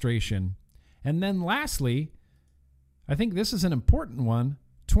administration. And then lastly, I think this is an important one,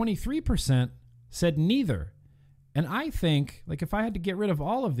 23% said neither. And I think, if I had to get rid of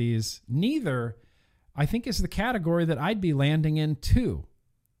all of these, neither, I think, is the category that I'd be landing in too.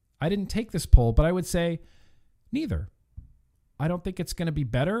 I didn't take this poll, but I would say neither. I don't think it's going to be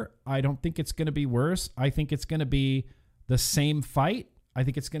better. I don't think it's going to be worse. I think it's going to be the same fight. I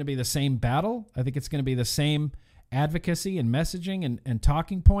think it's going to be the same battle. I think it's going to be the same advocacy and messaging and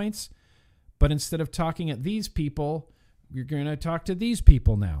talking points. But instead of talking at these people, you're going to talk to these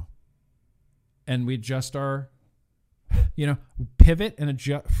people now. And we adjust our, pivot and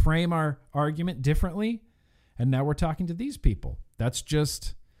frame our argument differently. And now we're talking to these people. That's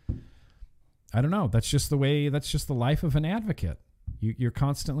just, I don't know. That's just the life of an advocate. You're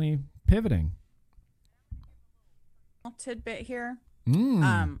constantly pivoting. Tidbit here.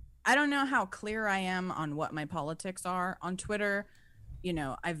 I don't know how clear I am on what my politics are on Twitter.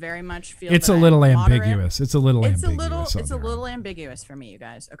 I very much feel it's a little ambiguous. It's a little ambiguous for me, you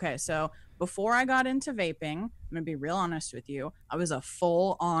guys. Okay, so before I got into vaping, I'm gonna be real honest with you. I was a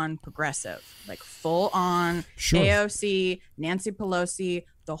full-on progressive, like full-on AOC, Nancy Pelosi,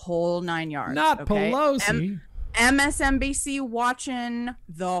 the whole 9 yards. Not okay? Pelosi. MSNBC watching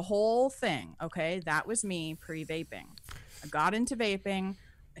the whole thing. Okay, that was me pre-vaping. I got into vaping.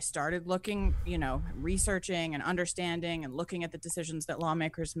 I started looking, researching and understanding and looking at the decisions that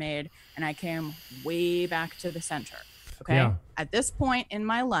lawmakers made. And I came way back to the center. Okay. Yeah. At this point in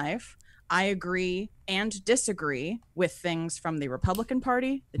my life, I agree and disagree with things from the Republican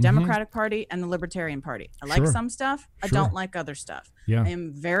Party, the Democratic Party, and the Libertarian Party. I like some stuff. I don't like other stuff. Yeah. I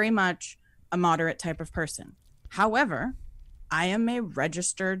am very much a moderate type of person. However, I am a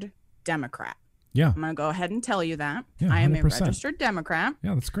registered Democrat. Yeah. I'm going to go ahead and tell you that. Yeah, I am a registered Democrat.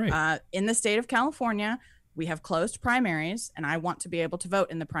 Yeah, that's great. In the state of California, we have closed primaries, and I want to be able to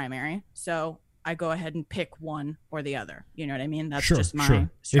vote in the primary. So I go ahead and pick one or the other. You know what I mean? That's just my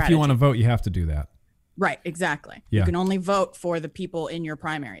strategy. If you want to vote, you have to do that. Right, exactly. Yeah. You can only vote for the people in your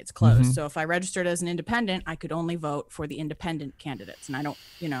primary. It's closed. So if I registered as an independent, I could only vote for the independent candidates. And I don't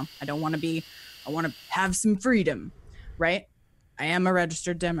want to I want to have some freedom, right? I am a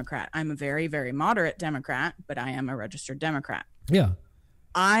registered Democrat. I'm a very, very moderate Democrat, but I am a registered Democrat. Yeah.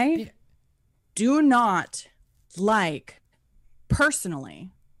 I do not like,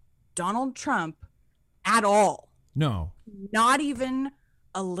 personally, Donald Trump at all. No. Not even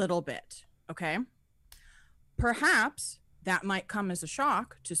a little bit. Okay. Perhaps that might come as a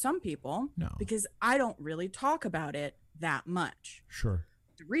shock to some people. No. Because I don't really talk about it that much. Sure.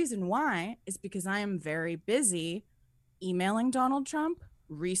 The reason why is because I am very busy emailing Donald Trump,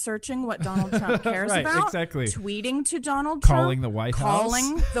 researching what Donald Trump cares Right, about, exactly. tweeting to Donald Calling Trump, the White House.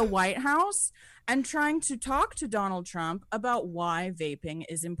 calling the White House, and trying to talk to Donald Trump about why vaping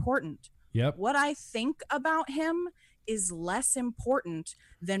is important. Yep. What I think about him is less important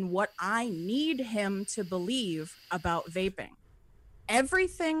than what I need him to believe about vaping.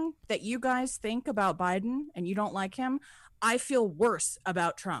 Everything that you guys think about Biden and you don't like him, I feel worse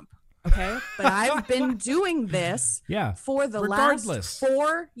about Trump. Okay. But I've been doing this for the last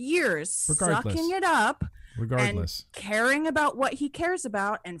 4 years, sucking it up. Regardless. And caring about what he cares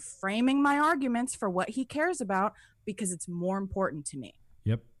about and framing my arguments for what he cares about because it's more important to me.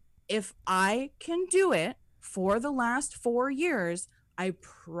 Yep. If I can do it for the last 4 years, I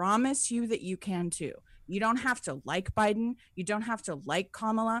promise you that you can too. You don't have to like Biden. You don't have to like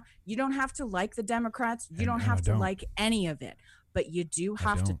Kamala. You don't have to like the Democrats. You don't have to like any of it. But you do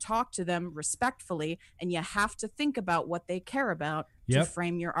have to talk to them respectfully, and you have to think about what they care about to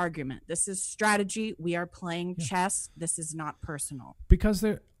frame your argument. This is strategy. We are playing chess. This is not personal. Because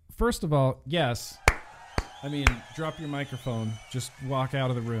first of all, yes. I mean, drop your microphone. Just walk out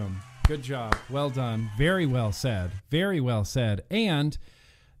of the room. Good job. Well done. Very well said. Very well said. And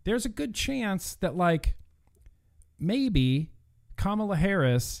there's a good chance that, like, maybe Kamala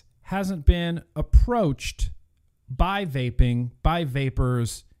Harris hasn't been approached by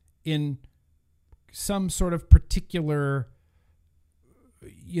vapors in some sort of particular,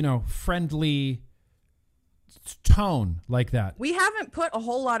 friendly tone like that. We haven't put a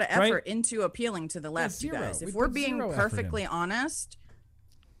whole lot of effort into appealing to the left, you guys. If we're being perfectly honest,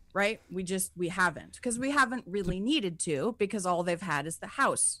 right? We haven't, because we haven't really needed to, because all they've had is the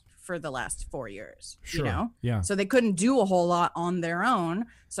House for the last 4 years, Yeah. So they couldn't do a whole lot on their own.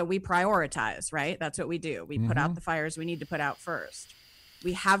 So we prioritize, right? That's what we do. We put out the fires we need to put out first.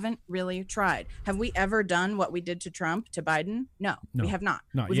 We haven't really tried. Have we ever done what we did to Trump, to Biden? No, we have not.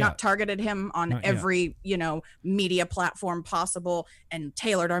 We've not targeted him on every, media platform possible and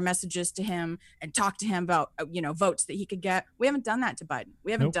tailored our messages to him and talked to him about, votes that he could get. We haven't done that to Biden.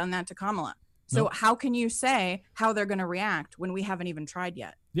 We haven't done that to Kamala. So how can you say how they're going to react when we haven't even tried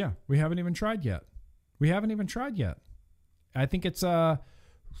yet? Yeah, we haven't even tried yet. I think it's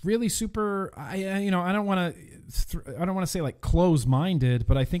really super. I don't want to say like close-minded,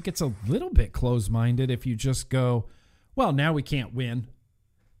 but I think it's a little bit close-minded if you just go, well, now we can't win.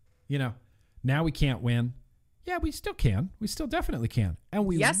 Now we can't win. Yeah, we still can. We still definitely can. And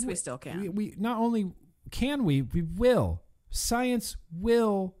we still can. We not only can we will. Science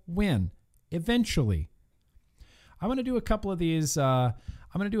will win eventually. I'm going to do a couple of these.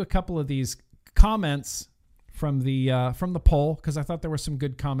 Comments from the poll, because I thought there were some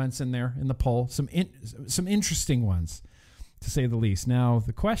good comments in there in the poll. Some interesting ones, to say the least. Now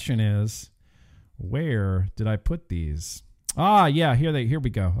the question is, where did I put these? Yeah, here we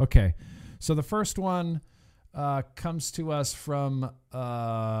go. Okay, so the first one comes to us from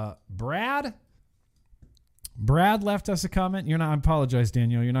Brad. Brad left us a comment. I apologize,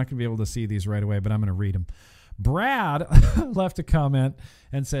 Daniel. You're not going to be able to see these right away, but I'm going to read them. Brad left a comment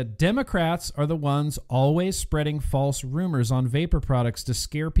and said, Democrats are the ones always spreading false rumors on vapor products to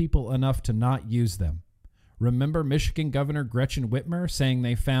scare people enough to not use them. Remember Michigan Governor Gretchen Whitmer saying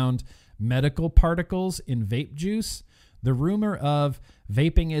they found medical particles in vape juice? The rumor of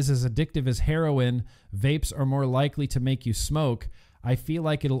vaping is as addictive as heroin, vapes are more likely to make you smoke. I feel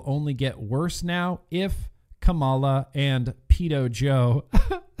like it'll only get worse now if Kamala and Pedo Joe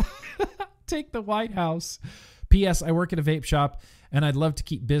take the White House. P.S. I work at a vape shop and I'd love to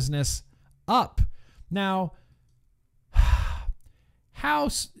keep business up. Now,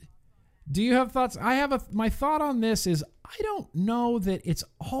 do you have thoughts? My thought on this is I don't know that it's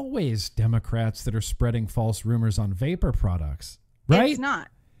always Democrats that are spreading false rumors on vapor products, right? It's not.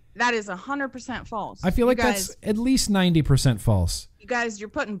 That is 100% false. I feel like that's at least 90% false. You guys, you're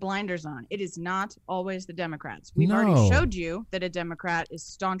putting blinders on. It is not always the Democrats. We've already showed you that a Democrat is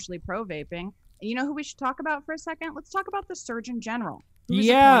staunchly pro-vaping. And you know who we should talk about for a second? Let's talk about the Surgeon General, who was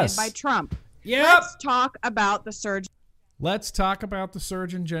appointed by Trump. Yep. Let's talk about the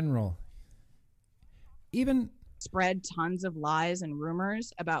Surgeon General. Even spread tons of lies and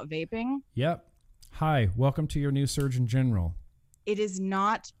rumors about vaping. Yep. Hi, welcome to your new Surgeon General. It is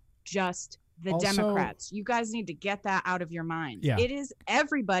not just the Also, Democrats. You guys need to get that out of your minds. Yeah. It is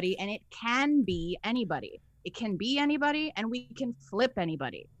everybody, and it can be anybody. It can be anybody, and we can flip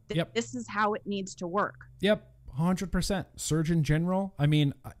anybody. Yep. This is how it needs to work. Yep, 100%. Surgeon General. I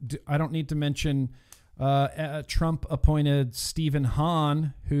mean, I don't need to mention Trump appointed Stephen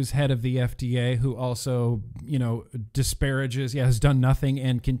Hahn, who's head of the FDA, who also, disparages, has done nothing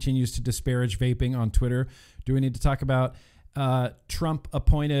and continues to disparage vaping on Twitter. Do we need to talk about Trump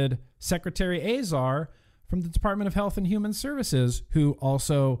appointed Secretary Azar from the Department of Health and Human Services, who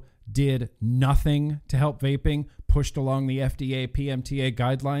also did nothing to help vaping, pushed along the FDA PMTA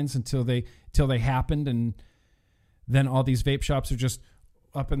guidelines until they happened, and then all these vape shops are just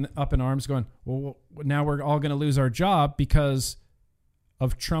up in arms going, well, now we're all going to lose our job because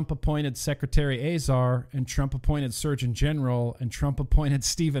of Trump appointed Secretary Azar and Trump appointed Surgeon General and Trump appointed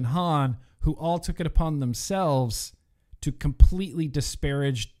Stephen Hahn, who all took it upon themselves to completely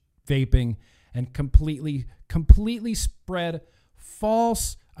disparage vaping and completely spread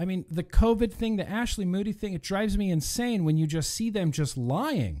false. I mean, the COVID thing, the Ashley Moody thing, it drives me insane when you just see them just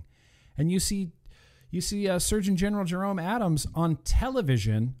lying. And you see Surgeon General Jerome Adams on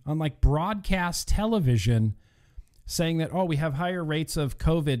television, on like broadcast television, saying that, we have higher rates of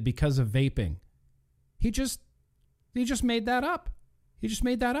COVID because of vaping. He just made that up. He just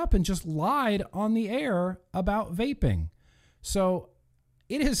made that up and just lied on the air about vaping. So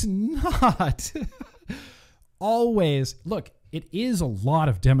it is not always, look, it is a lot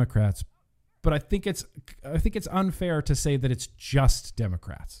of Democrats, but I think it's unfair to say that it's just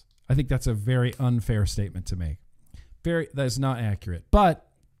Democrats. I think that's a very unfair statement to make. That is not accurate. But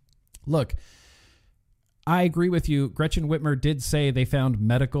look, I agree with you. Gretchen Whitmer did say they found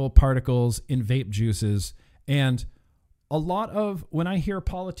medical particles in vape juices, and a lot of when I hear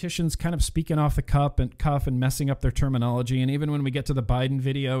politicians kind of speaking off the cuff and messing up their terminology, and even when we get to the Biden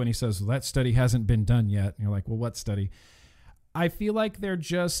video and he says, well, that study hasn't been done yet, and you're like, well, what study? I feel like they're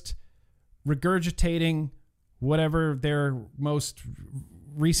just regurgitating whatever their most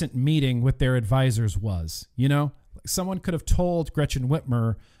recent meeting with their advisors was. Someone could have told Gretchen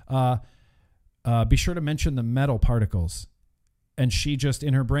Whitmer, be sure to mention the metal particles. And she just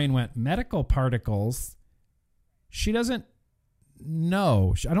in her brain went, medical particles? She doesn't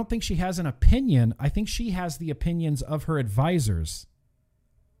know. I don't think she has an opinion. I think she has the opinions of her advisors.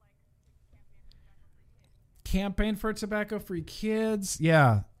 Campaign for tobacco-free kids.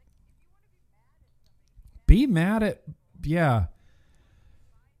 Yeah. Be mad at, yeah.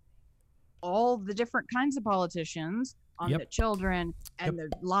 All the different kinds of politicians on the children and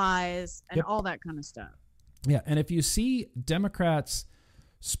the lies and all that kind of stuff. Yeah. And if you see Democrats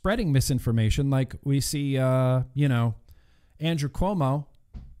spreading misinformation, like we see, Andrew Cuomo,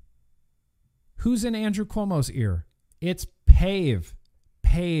 who's in Andrew Cuomo's ear? It's PAVE.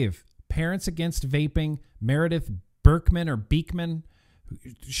 Parents Against Vaping, Meredith Berkman or Beekman.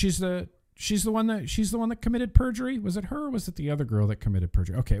 She's the one that committed perjury. Was it her or was it the other girl that committed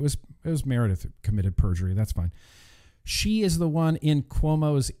perjury? Okay, it was Meredith that committed perjury. That's fine. She is the one in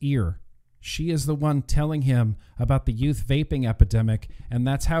Cuomo's ear. She is the one telling him about the youth vaping epidemic, and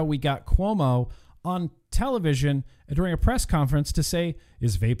that's how we got Cuomo on television during a press conference to say,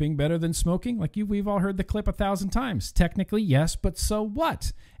 is vaping better than smoking? Like we've all heard the clip 1,000 times. Technically, yes, but so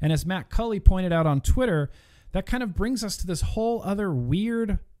what? And as Matt Cully pointed out on Twitter, that kind of brings us to this whole other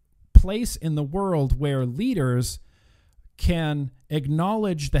weird place in the world where leaders can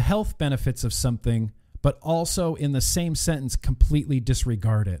acknowledge the health benefits of something, but also in the same sentence completely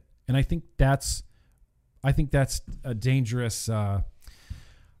disregard it. And I think that's a dangerous.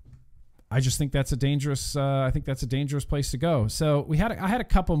 I just think that's a dangerous. I think that's a dangerous place to go. So I had a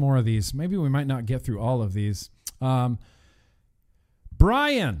couple more of these. Maybe we might not get through all of these.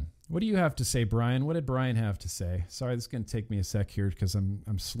 Brian, what do you have to say, Brian? What did Brian have to say? Sorry, this is going to take me a sec here because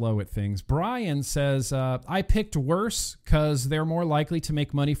I'm slow at things. Brian says, I picked worse because they're more likely to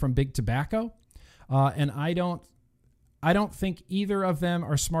make money from big tobacco, and I don't think either of them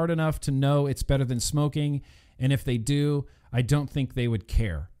are smart enough to know it's better than smoking. And if they do, I don't think they would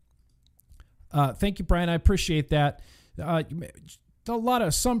care. Thank you, Brian. I appreciate that. A lot of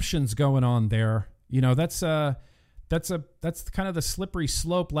assumptions going on there. That's kind of the slippery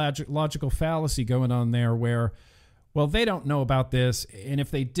slope logical fallacy going on there where, well, they don't know about this. And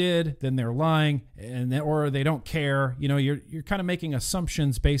if they did, then they're lying or they don't care. You're kind of making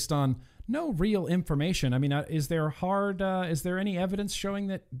assumptions based on no real information. I mean, is there any evidence showing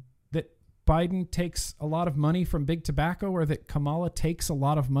that Biden takes a lot of money from big tobacco or that Kamala takes a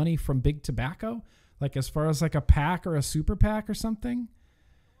lot of money from big tobacco? Like as far as like a PAC or a super PAC or something?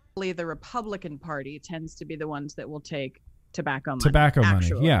 The Republican Party tends to be the ones that will take tobacco money. Tobacco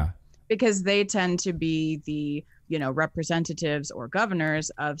money, yeah. because they tend to be the, representatives or governors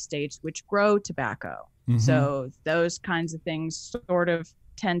of states which grow tobacco. Mm-hmm. So those kinds of things sort of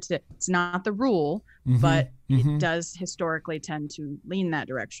tend to, it's not the rule, Mm-hmm. but Mm-hmm. it does historically tend to lean that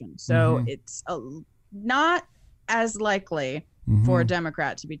direction. So Mm-hmm. it's not as likely Mm-hmm. for a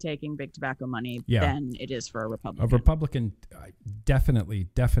Democrat to be taking big tobacco money than it is for a Republican. A Republican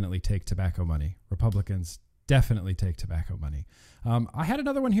definitely take tobacco money. Republicans definitely take tobacco money. I had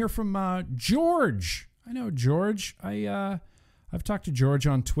another one here from George. I know George. I've talked to George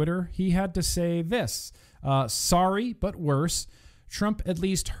on Twitter. He had to say this. Sorry, but worse. Trump at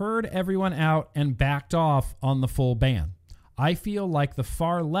least heard everyone out and backed off on the full ban. I feel like the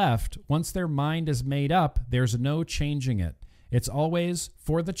far left, once their mind is made up, there's no changing it. It's always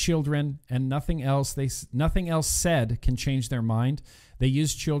for the children, and nothing else said can change their mind. They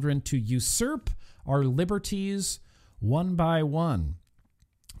use children to usurp our liberties one by one.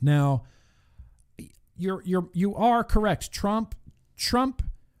 Now, you are correct. Trump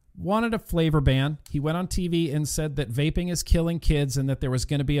wanted a flavor ban. He went on TV and said that vaping is killing kids and that there was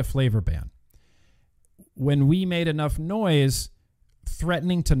going to be a flavor ban. When we made enough noise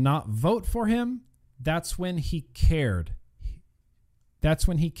threatening to not vote for him, that's when he cared.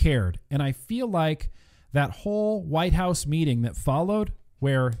 And I feel like that whole White House meeting that followed,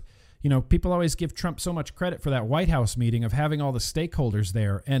 where, people always give Trump so much credit for that White House meeting of having all the stakeholders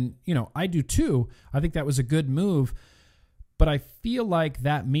there. And, I do too. I think that was a good move. But I feel like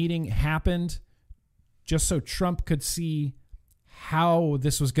that meeting happened just so Trump could see how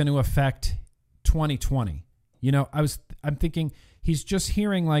this was going to affect 2020. I'm thinking he's just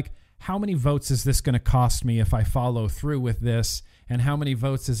hearing like, how many votes is this going to cost me if I follow through with this? And how many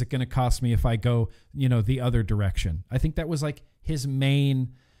votes is it going to cost me if I go, the other direction? I think that was like his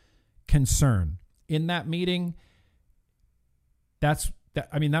main concern in that meeting. That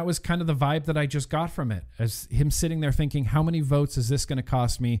was kind of the vibe that I just got from it, as him sitting there thinking, how many votes is this going to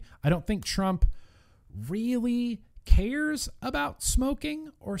cost me? I don't think Trump really cares about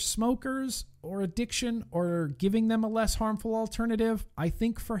smoking or smokers or addiction or giving them a less harmful alternative. I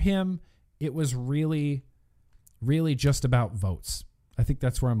think for him, it was really just about votes. I think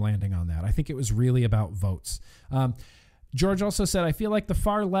that's where I'm landing on that. I think it was really about votes. George also said, I feel like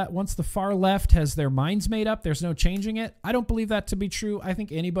once the far left has their minds made up, there's no changing it. I don't believe that to be true. I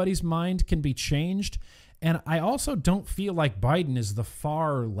think anybody's mind can be changed. And I also don't feel like Biden is the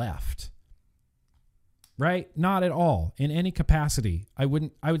far left. Right? Not at all in any capacity. I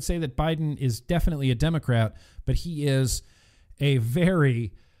would say that Biden is definitely a Democrat, but he is a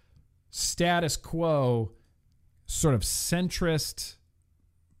very status quo sort of centrist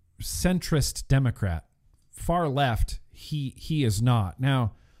Democrat. Far left, he is not.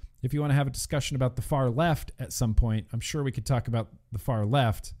 Now, if you want to have a discussion about the far left at some point, I'm sure we could talk about the far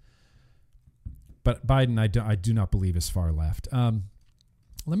left. But Biden, I do not believe is far left.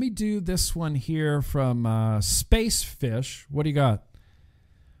 Let me do this one here from Space Fish. What do you got?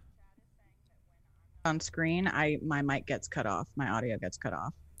 On screen, my mic gets cut off. My audio gets cut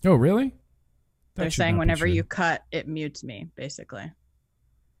off. Oh, really? They're saying whenever you cut, it mutes me, basically.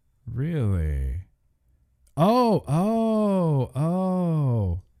 Really? Oh.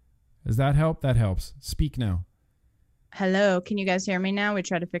 Does that help? That helps. Speak now. Hello, can you guys hear me now? We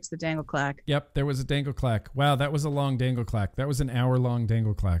tried to fix the dangle clack. Yep, there was a dangle clack. Wow, that was a long dangle clack. That was an hour-long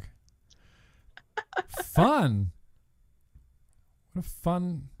dangle clack. Fun. What a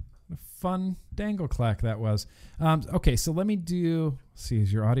fun dangle clack that was. Okay, so let me see,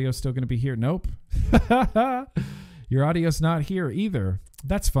 is your audio still going to be here? Nope. Your audio's not here either.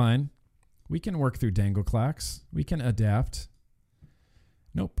 That's fine. We can work through dangle clacks. We can adapt.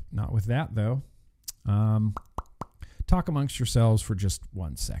 Nope, not with that though. Talk amongst yourselves for just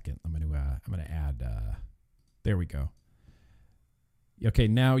 1 second. I'm going to add. There we go. Okay,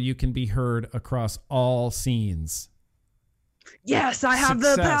 now you can be heard across all scenes. Yes, I have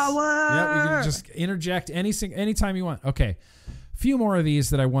the power. Yep, you can just interject anytime you want. Okay, a few more of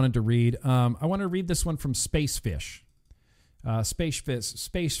these that I wanted to read. I want to read this one from Space Fish. Space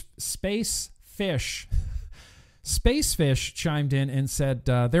Fish chimed in and said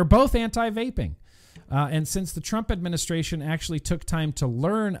they're both anti-vaping. And since the Trump administration actually took time to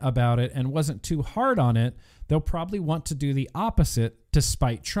learn about it and wasn't too hard on it, they'll probably want to do the opposite to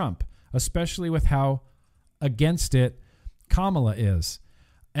spite Trump, especially with how against it Kamala is.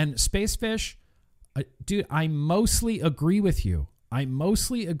 And Spacefish, dude, I mostly agree with you.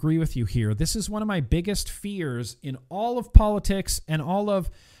 Here. This is one of my biggest fears in all of politics and all of,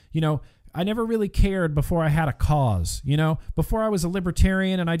 I never really cared before I had a cause, before I was a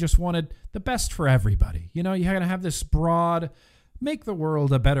libertarian and I just wanted the best for everybody. You're going to have this broad make the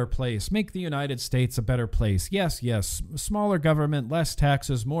world a better place, make the United States a better place. Yes, smaller government, less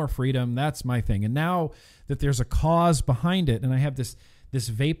taxes, more freedom. That's my thing. And now that there's a cause behind it, and I have this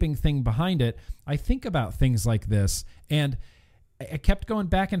vaping thing behind it, I think about things like this. And I kept going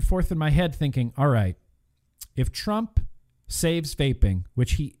back and forth in my head thinking, all right, if Trump saves vaping,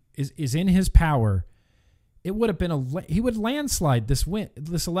 which he is in his power, it would have been he would landslide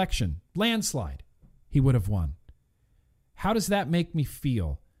this election. Landslide. He would have won. How does that make me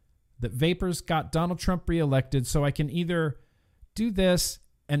feel? That vapors got Donald Trump reelected, so I can either do this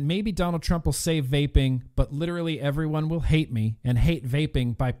and maybe Donald Trump will save vaping, but literally everyone will hate me and hate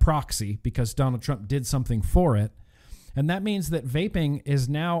vaping by proxy because Donald Trump did something for it. And that means that vaping is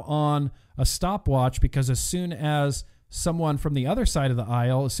now on a stopwatch because as soon as someone from the other side of the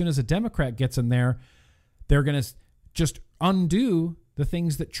aisle, as soon as a Democrat gets in there, they're going to just undo the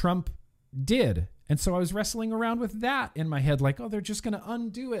things that Trump did. And so I was wrestling around with that in my head, like, oh, they're just going to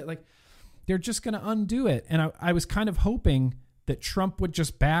undo it. Like, they're just going to undo it. And I was kind of hoping that Trump would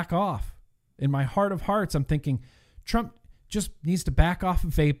just back off. In my heart of hearts, I'm thinking Trump just needs to back off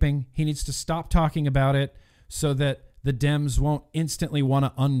of vaping. He needs to stop talking about it so that the Dems won't instantly want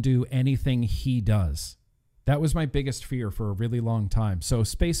to undo anything he does. That was my biggest fear for a really long time. So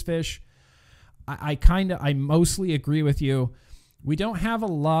Spacefish, I mostly agree with you. We don't have a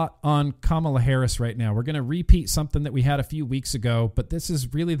lot on Kamala Harris right now. We're going to repeat something that we had a few weeks ago, but this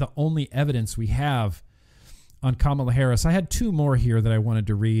is really the only evidence we have on Kamala Harris. I had two more here that I wanted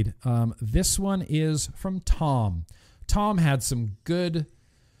to read. This one is from Tom. Tom had some good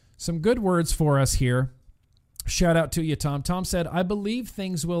words for us here. Shout out to you, Tom. Tom said, I believe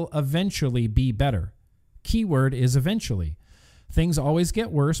things will eventually be better. Keyword is eventually. Things always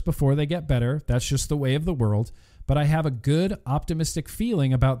get worse before they get better. That's just the way of the world. But I have a good, optimistic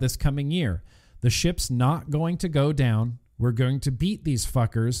feeling about this coming year. The ship's not going to go down. We're going to beat these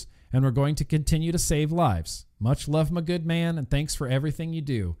fuckers, and we're going to continue to save lives. Much love, my good man, and thanks for everything you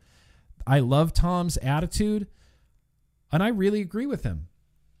do. I love Tom's attitude, and I really agree with him.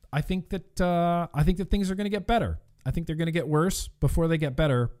 I think that things are going to get better. I think they're going to get worse before they get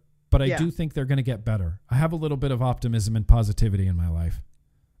better, but I do think they're going to get better. I have a little bit of optimism and positivity in my life.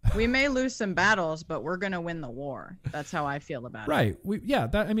 We may lose some battles, but we're going to win the war. That's how I feel about it. Right.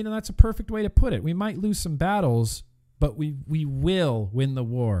 That's a perfect way to put it. We might lose some battles, but we will win the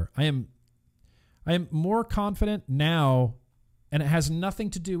war. I am more confident now, and it has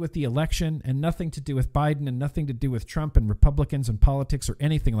nothing to do with the election and nothing to do with Biden and nothing to do with Trump and Republicans and politics or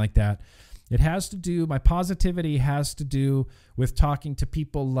anything like that. My positivity has to do with talking to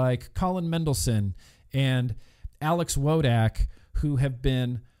people like Colin Mendelson and Alex Wodak, who have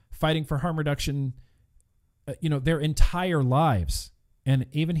been fighting for harm reduction, their entire lives. And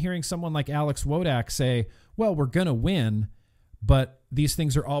even hearing someone like Alex Wodak say, well, we're going to win, but these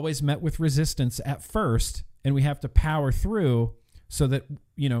things are always met with resistance at first, and we have to power through so that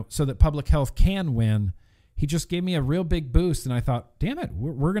public health can win. He just gave me a real big boost, and I thought, damn it,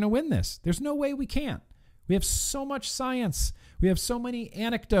 we're going to win this. There's no way we can't. We have so much science. We have so many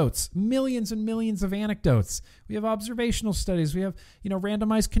anecdotes, millions and millions of anecdotes. We have observational studies. We have,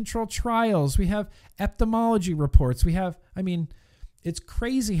 randomized controlled trials. We have epidemiology reports. It's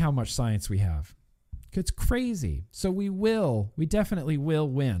crazy how much science we have. It's crazy. So we definitely will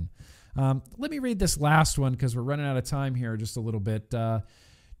win. Let me read this last one because we're running out of time here just a little bit.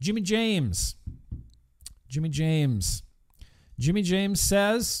 Jimmy James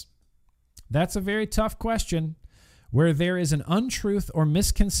says, that's a very tough question. Where there is an untruth or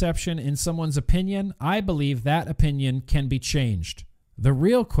misconception in someone's opinion, I believe that opinion can be changed. The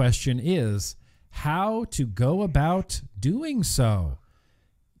real question is how to go about doing so.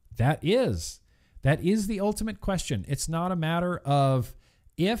 That is the ultimate question. It's not a matter of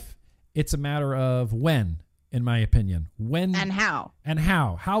if, it's a matter of when, in my opinion. When and how.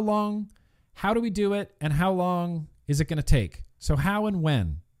 How long, how do we do it, and how long is it going to take? So how and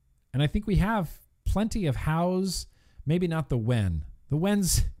when. And I think we have plenty of hows, maybe not the when. The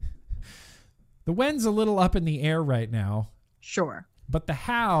when's a little up in the air right now. Sure. But the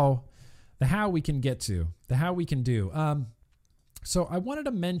how we can get to, the how we can do. So I wanted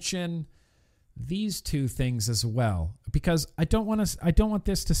to mention these two things as well, because I don't want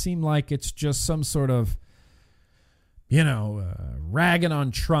this to seem like it's just some sort of, ragging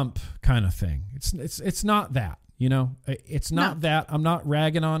on Trump kind of thing. It's not that. It's not that. I'm not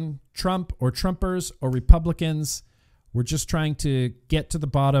ragging on Trump or Trumpers or Republicans. We're just trying to get to the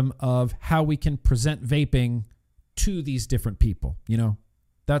bottom of how we can present vaping to these different people.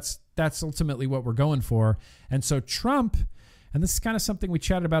 That's ultimately what we're going for. And so Trump and this is kind of something we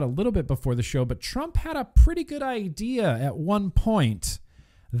chatted about a little bit before the show, but Trump had a pretty good idea at one point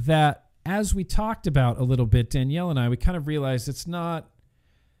that, as we talked about a little bit, Danielle and I, we kind of realized it's not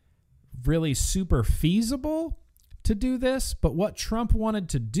really super feasible to do this. But what Trump wanted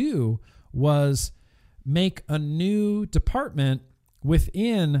to do was make a new department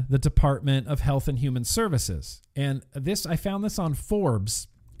within the Department of Health and Human Services. And this, I found this on Forbes,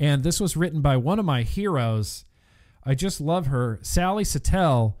 and this was written by one of my heroes. I just love her, Sally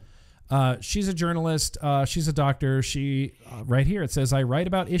Satel. She's a journalist. She's a doctor. She right here, it says, I write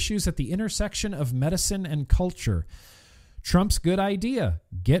about issues at the intersection of medicine and culture. Trump's good idea.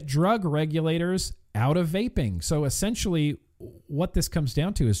 Get drug regulators out of vaping. So essentially what this comes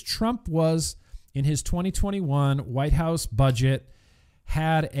down to is Trump was, in his 2021 White House budget,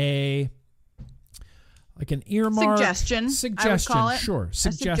 had an earmark. Suggestion, I would call it. Sure.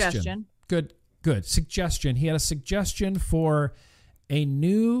 Suggestion. Good. Suggestion. He had a suggestion for a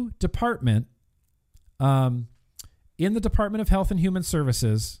new department in the Department of Health and Human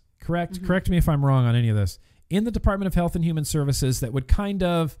Services. Correct? Mm-hmm. Correct me if I'm wrong on any of this. In the Department of Health and Human Services that would kind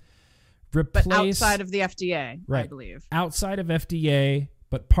of replace... But outside of the FDA, right, I believe. Outside of FDA,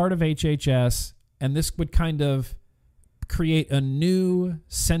 but part of HHS. And this would kind of create a new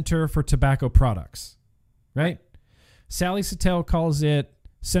Center for Tobacco Products, right? Sally Satel calls it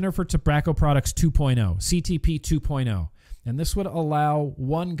Center for Tobacco Products 2.0, CTP 2.0. And this would allow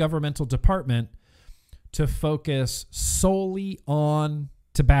one governmental department to focus solely on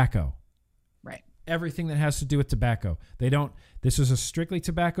tobacco. Right. Everything that has to do with tobacco. This is a strictly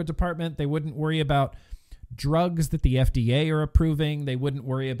tobacco department. They wouldn't worry about drugs that the FDA are approving. They wouldn't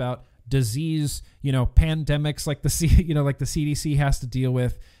worry about disease, pandemics like the CDC has to deal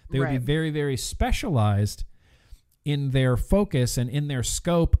with. They would be very, very specialized in their focus and in their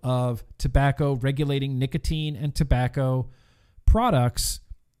scope of tobacco, regulating nicotine and tobacco products.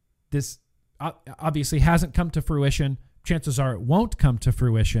 This obviously hasn't come to fruition. Chances are it won't come to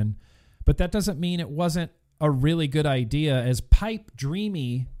fruition, but that doesn't mean it wasn't a really good idea. As pipe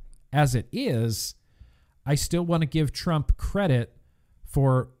dreamy as it is, I still want to give Trump credit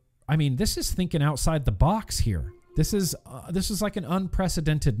for, this is thinking outside the box here. This is like an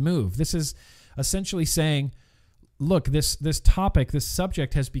unprecedented move. This is essentially saying, look, this topic, this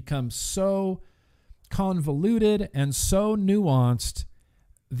subject has become so convoluted and so nuanced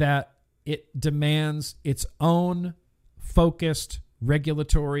that it demands its own focused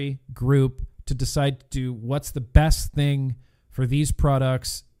regulatory group to decide to do what's the best thing for these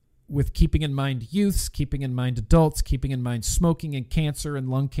products, with keeping in mind youths, keeping in mind adults, keeping in mind smoking and cancer and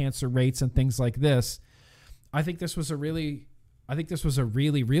lung cancer rates and things like this. I think this was a really,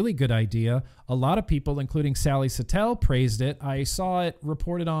 really good idea. A lot of people, including Sally Satel, praised it. I saw it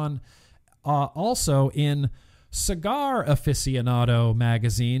reported on also in Cigar Aficionado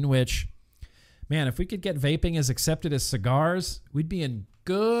magazine, which, man, if we could get vaping as accepted as cigars, we'd be in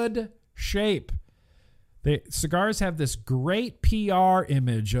good shape. Cigars have this great PR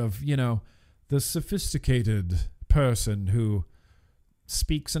image of, the sophisticated person who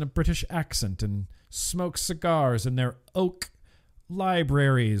speaks in a British accent and smokes cigars in their oak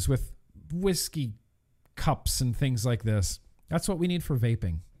libraries with whiskey cups and things like this. That's what we need for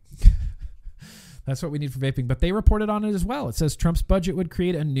vaping. But they reported on it as well. It says Trump's budget would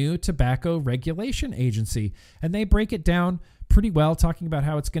create a new tobacco regulation agency. And they break it down pretty well, talking about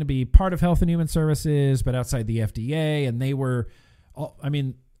how it's going to be part of Health and Human Services, but outside the FDA. And they were,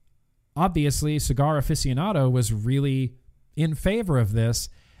 obviously, Cigar Aficionado was really in favor of this.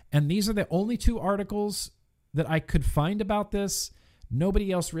 And these are the only two articles that I could find about this.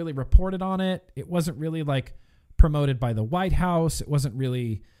 Nobody else really reported on it. It wasn't really promoted by the White House. It wasn't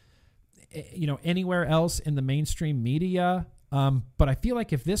really, anywhere else in the mainstream media. But I feel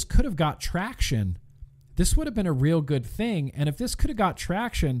like if this could have got traction, this would have been a real good thing. And if this could have got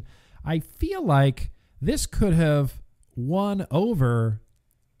traction, I feel like this could have won over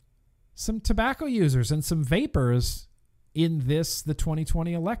some tobacco users and some vapors in the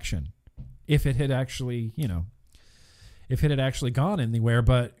 2020 election. If it had actually, gone anywhere.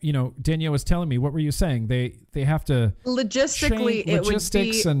 But, Danielle was telling me, what were you saying? They have to logistically, it would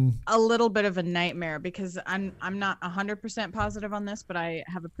be and a little bit of a nightmare, because I'm not 100% positive on this, but I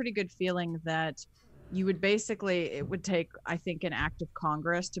have a pretty good feeling that you would it would take, I think, an act of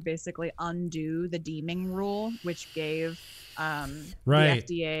Congress to basically undo the deeming rule, which gave the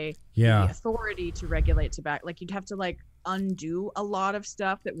FDA the authority to regulate tobacco. You'd have to undo a lot of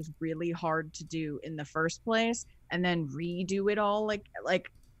stuff that was really hard to do in the first place, and then redo it all.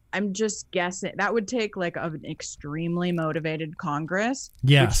 I'm just guessing that would take an extremely motivated Congress.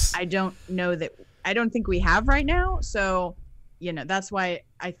 Yes. Which I don't think we have right now. So that's why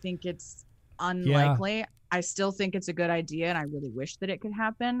I think it's Yeah. unlikely. I still think it's a good idea, and I really wish that it could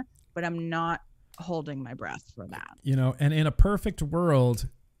happen, but I'm not holding my breath for that. And in a perfect world,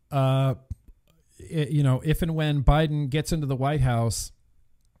 if and when Biden gets into the White House,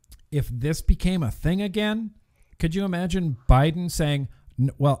 if this became a thing again, could you imagine Biden saying,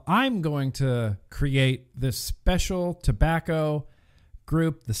 well, I'm going to create this special tobacco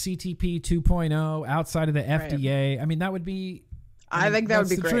group, the CTP 2.0, outside of the FDA. Right. I mean, that would be... I think that would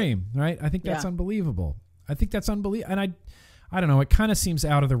be the great. Dream, right? I think that's unbelievable. I think that's unbelievable. And I don't know, it kind of seems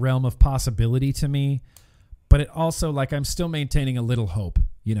out of the realm of possibility to me, but it also, like, I'm still maintaining a little hope,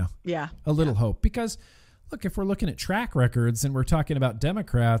 Yeah. A little hope. Because, look, if we're looking at track records and we're talking about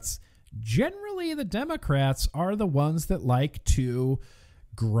Democrats, generally the Democrats are the ones that like to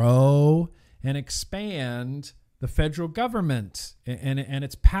grow and expand the federal government and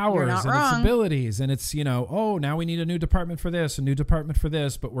its powers and its abilities. And it's, now we need a new department for this, a new department for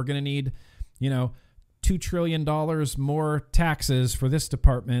this, but we're going to need, $2 trillion more taxes for this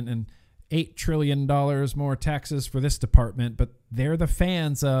department and $8 trillion more taxes for this department. But they're the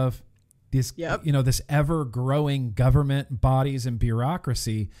fans of this, this ever growing government bodies and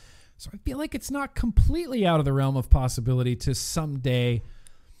bureaucracy. So I feel like it's not completely out of the realm of possibility to someday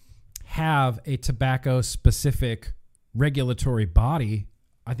have a tobacco specific regulatory body.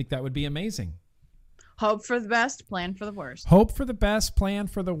 I think that would be amazing. Hope for the best, plan for the worst. Hope for the best, plan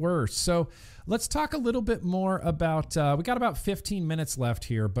for the worst. So let's talk a little bit more about, we got about 15 minutes left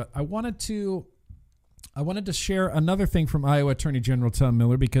here, but I wanted to share another thing from Iowa Attorney General Tom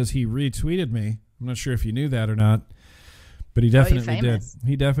Miller because he retweeted me. I'm not sure if you knew that or not, but he definitely did.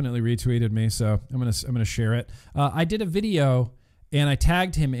 He definitely retweeted me. So I'm going to share it. I did a video and I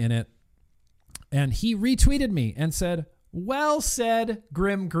tagged him in it. And he retweeted me and said, "Well said,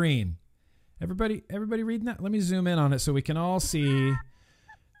 Grim Green." Everybody reading that? Let me zoom in on it so we can all see.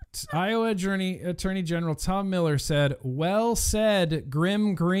 Iowa Attorney General Tom Miller said, "Well said,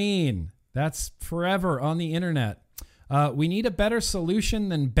 Grim Green." That's forever on the internet. We need a better solution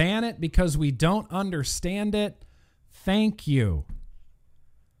than ban it because we don't understand it. Thank you.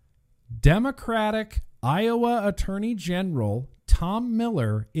 Democratic Iowa Attorney General Tom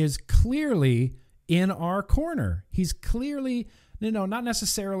Miller is clearly in our corner. He's clearly, not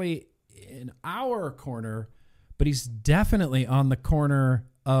necessarily in our corner, but he's definitely on the corner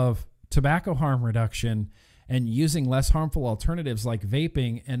of tobacco harm reduction and using less harmful alternatives like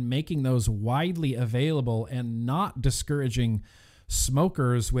vaping and making those widely available and not discouraging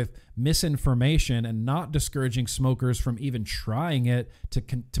smokers with misinformation and not discouraging smokers from even trying it to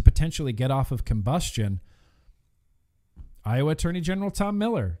potentially get off of combustion. Iowa Attorney General Tom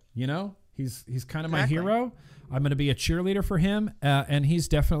Miller, he's kind of my hero. I'm going to be a cheerleader for him, and he's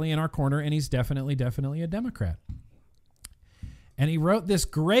definitely in our corner, and he's definitely a Democrat. And he wrote this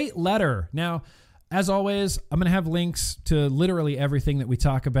great letter. Now, as always, I'm going to have links to literally everything that we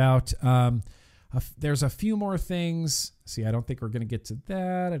talk about. There's a few more things. See, I don't think we're going to get to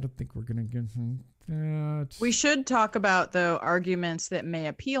that. I don't think we're going to get to that. We should talk about, though, arguments that may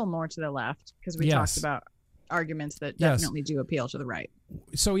appeal more to the left, because we talked about arguments that definitely do appeal to the right.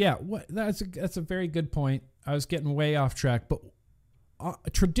 So that's a very good point. I was getting way off track, but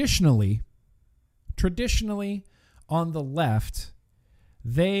traditionally on the left,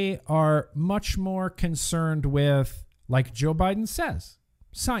 they are much more concerned with, like Joe Biden says,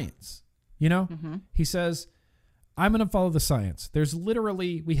 science. He says, I'm going to follow the science.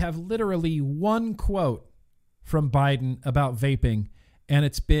 We have literally one quote from Biden about vaping, and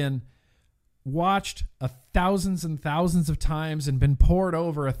it's been watched thousands and thousands of times and been poured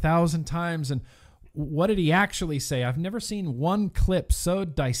over 1,000 times. And what did he actually say? I've never seen one clip so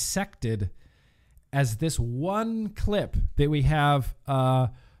dissected as this one clip that we have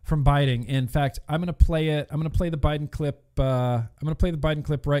from Biden. In fact, I'm going to play it. I'm going to play the Biden clip. I'm going to play the Biden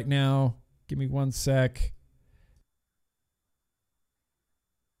clip right now. Give me one sec.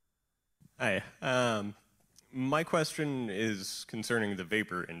 Hi. My question is concerning the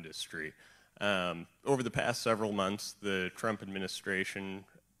vapor industry. Over the past several months, the Trump administration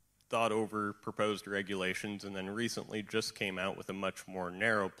thought over proposed regulations and then recently just came out with a much more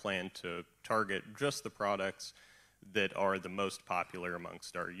narrow plan to target just the products that are the most popular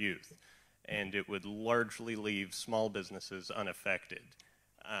amongst our youth. And it would largely leave small businesses unaffected.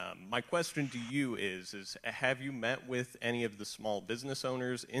 My question to you is have you met with any of the small business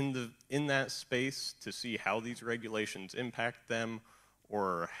owners in that space to see how these regulations impact them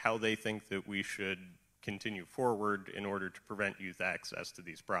or how they think that we should continue forward in order to prevent youth access to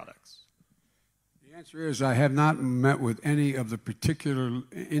these products? The answer is I have not met with any of the particular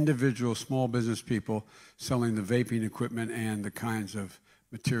individual small business people selling the vaping equipment and the kinds of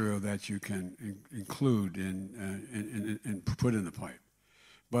material that you can include and put in the pipe.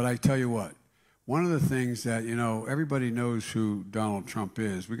 But I tell you what, one of the things that, you know, everybody knows who Donald Trump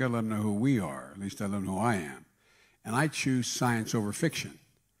is. We got to let them know who we are. At least I let them know who I am. And I choose science over fiction.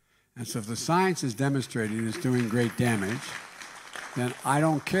 And so if the science is demonstrating it's doing great damage, then I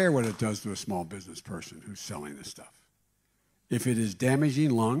don't care what it does to a small business person who's selling this stuff. If it is damaging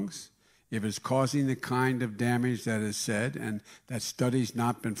lungs, if it's causing the kind of damage that is said, and that study's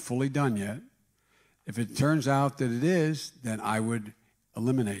not been fully done yet, if it turns out that it is, then I would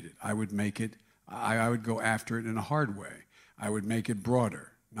eliminate it. I would make it, I would go after it in a hard way. I would make it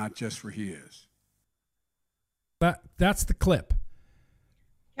broader, not just for he is. That's the clip.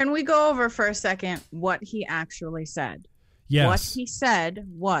 Can we go over for a second what he actually said? Yes. What he said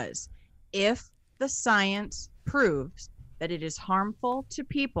was, if the science proves that it is harmful to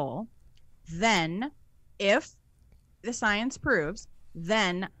people, then if the science proves,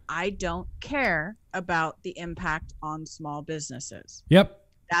 then I don't care about the impact on small businesses. Yep.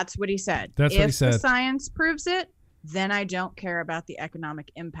 That's what he said. That's what he said. If the science proves it, then I don't care about the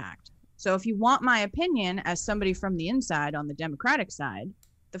economic impact. So if you want my opinion as somebody from the inside on the Democratic side,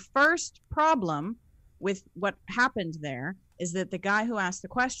 the first problem with what happened there is that the guy who asked the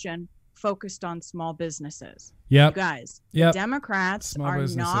question focused on small businesses. Yep. You guys, Yep. Democrats Small are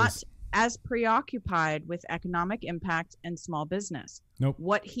businesses. not as preoccupied with economic impact and small business. Nope.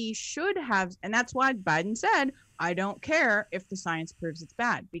 What he should have, and that's why Biden said, I don't care if the science proves it's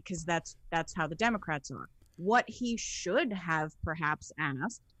bad, because that's how the Democrats are. What he should have perhaps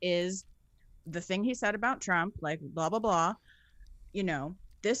asked is the thing he said about Trump, like blah, blah, blah, you know,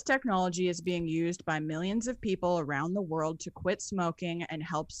 this technology is being used by millions of people around the world to quit smoking and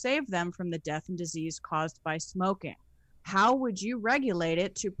help save them from the death and disease caused by smoking. How would you regulate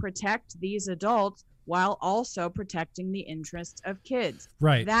it to protect these adults while also protecting the interests of kids?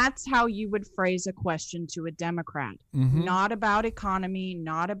 Right. That's how you would phrase a question to a Democrat. Mhm. Not about economy,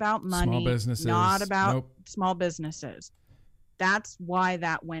 not about money, Small businesses. not about Nope. small businesses. That's why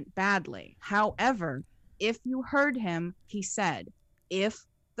that went badly. However, if you heard him, he said, if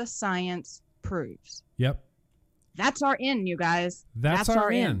the science proves. Yep. That's our in, you guys. That's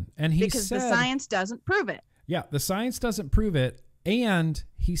our in. And he because said, the science doesn't prove it. yeah, the science doesn't prove it. And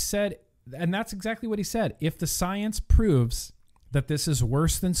he said, and that's exactly what he said. If the science proves that this is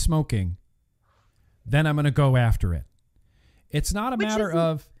worse than smoking, then I'm going to go after it. It's not a matter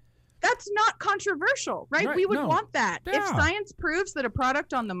of... That's not controversial, right? Right, We would no. want that. If Yeah. science proves that a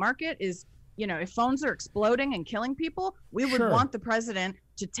product on the market is, you know, if phones are exploding and killing people, we would Sure. want the president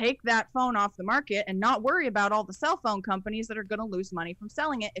to take that phone off the market and not worry about all the cell phone companies that are going to lose money from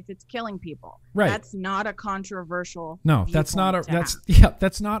selling it if it's killing people. Right. That's not a controversial No, that's not a viewpoint to that's have.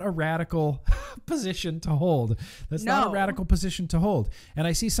 that's not a radical position to hold. That's not a No. radical position to hold. And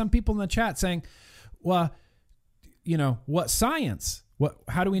I see some people in the chat saying, "Well, you know, what science?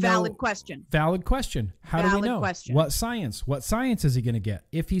 How do we know?" Valid question. Valid question. How do we Valid know? question. What science? What science is he going to get?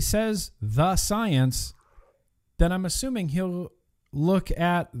 If he says the science, then I'm assuming he'll look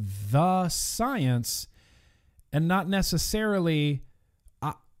at the science and not necessarily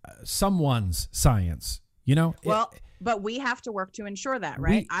someone's science. You know? Well, but we have to work to ensure that,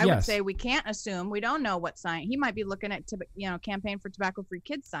 right? I would yes. say we can't assume. We don't know what science. He might be looking at, campaign for tobacco-free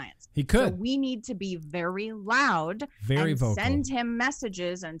kids science. He could. So we need to be very loud, Very and vocal. send him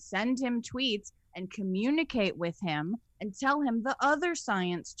messages and send him tweets and communicate with him and tell him the other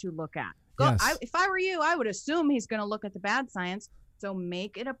science to look at. Yes. If I were you, I would assume he's going to look at the bad science. So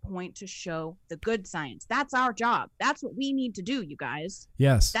make it a point to show the good science. That's our job. That's what we need to do, you guys.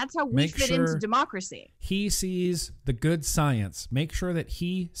 Yes. That's how we Make fit sure into democracy. he sees the good science. Make sure that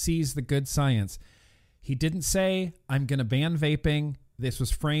he sees the good science. He didn't say, I'm going to ban vaping. This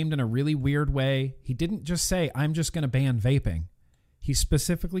was framed in a really weird way. He didn't just say, I'm just going to ban vaping. He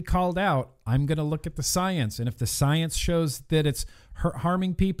specifically called out, I'm going to look at the science. And if the science shows that it's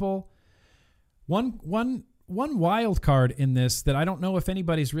harming people, one wild card in this that I don't know if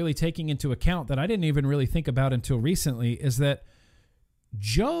anybody's really taking into account that I didn't even really think about until recently is that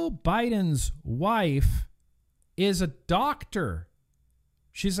Joe Biden's wife is a doctor.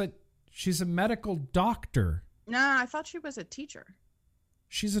 She's a medical doctor. No, I thought she was a teacher.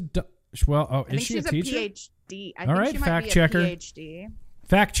 She's a is she a teacher? I think she's a PhD. I All think right, she might fact be checker. a PhD.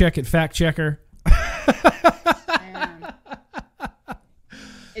 Fact check it, fact checker. Man.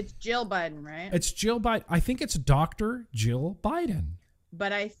 It's Jill Biden, right? It's Jill Biden. I think it's Dr. Jill Biden.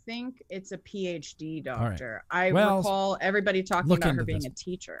 But I think it's a PhD right. doctor. I Well, recall everybody talking look about into her being this. a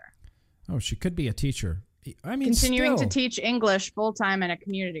teacher. Oh, she could be a teacher. I mean, Continuing still. to teach English full-time at a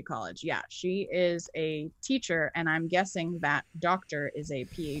community college. Yeah, she is a teacher, and I'm guessing that doctor is a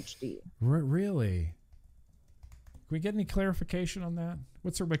PhD. Really? Can we get any clarification on that?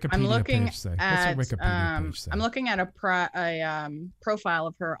 What's her Wikipedia I'm looking page say? at What's her Wikipedia page say? I'm looking at a profile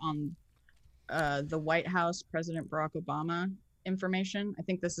of her on the White House, President Barack Obama information. I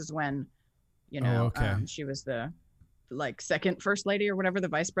think this is when, she was the second first lady or whatever the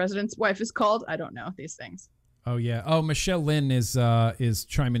vice president's wife is called. I don't know these things. Oh yeah. Oh, Michelle Lynn is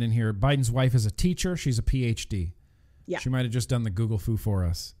chiming in here. Biden's wife is a teacher. She's a PhD. Yeah. She might have just done the Google foo for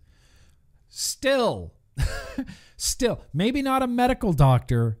us. Still, maybe not a medical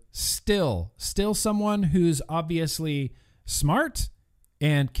doctor. Still someone who's obviously smart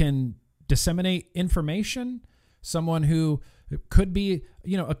and can disseminate information. Someone who could be,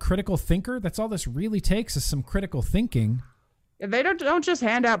 a critical thinker. That's all this really takes is some critical thinking. They don't just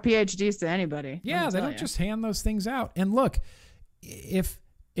hand out PhDs to anybody. Yeah, they don't just hand those things out. And look, if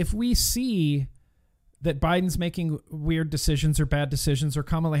we see that Biden's making weird decisions or bad decisions, or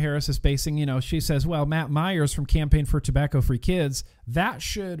Kamala Harris is basing, she says, well, Matt Myers from Campaign for Tobacco-Free Kids, that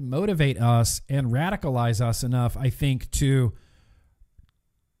should motivate us and radicalize us enough, I think, to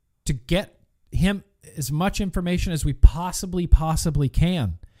get him as much information as we possibly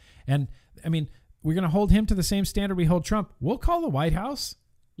can. And I mean, we're going to hold him to the same standard we hold Trump. We'll call the White House.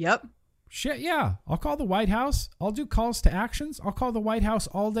 Yep. Shit, yeah. I'll call the White House. I'll do calls to actions. I'll call the White House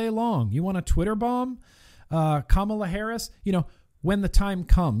all day long. You want a Twitter bomb? Kamala Harris? When the time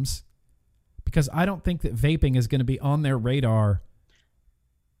comes, because I don't think that vaping is going to be on their radar.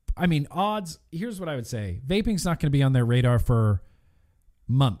 I mean, here's what I would say. Vaping's not going to be on their radar for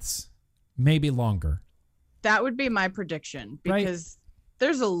months, maybe longer. That would be my prediction, because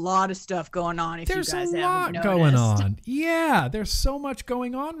there's a lot of stuff going on. There's a lot going on. Yeah, there's so much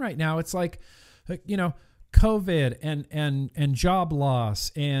going on right now. It's like, COVID and job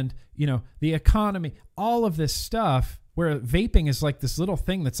loss and, the economy, all of this stuff, where vaping is like this little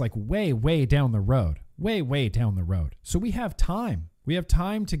thing that's like way, way down the road, way down the road. So we have time. We have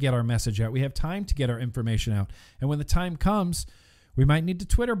time to get our message out. We have time to get our information out. And when the time comes, we might need to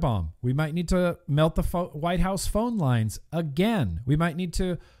Twitter bomb. We might need to melt the White House phone lines again. We might need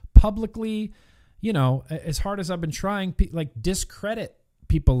to publicly, as hard as I've been trying, discredit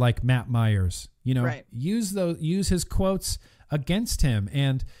people like Matt Myers. Use his quotes against him.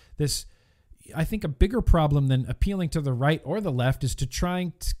 And this, I think, a bigger problem than appealing to the right or the left is to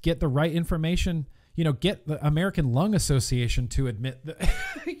trying to get the right information. Get the American Lung Association to admit the,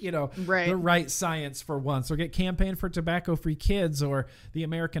 the right science for once, or get Campaign for Tobacco-Free Kids or the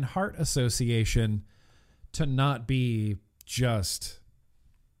American Heart Association to not be just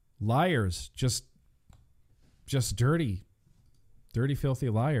liars, just dirty, filthy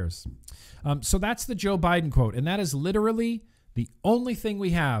liars. So that's the Joe Biden quote. And that is literally the only thing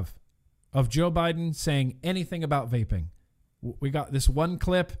we have of Joe Biden saying anything about vaping. We got this one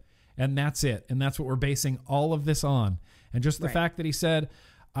clip, and that's it. And that's what we're basing all of this on. And just the fact that he said,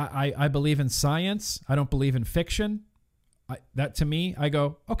 I believe in science. I don't believe in fiction. That to me, I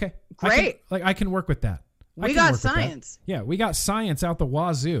go, okay. Great. I can work with that. We got science. Yeah, we got science out the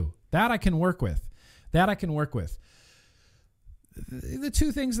wazoo. That I can work with. The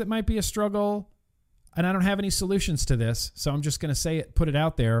two things that might be a struggle, and I don't have any solutions to this, so I'm just going to say it, put it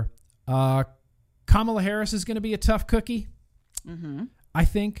out there. Kamala Harris is going to be a tough cookie. Mm-hmm. I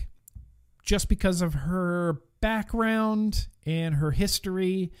think, just because of her background and her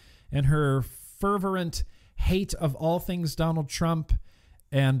history and her fervent hate of all things Donald Trump.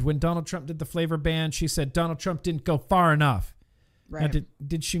 And when Donald Trump did the flavor ban, she said Donald Trump didn't go far enough. Right. Now,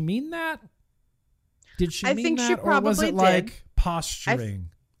 did she mean that? I think she probably or was it did. Like posturing?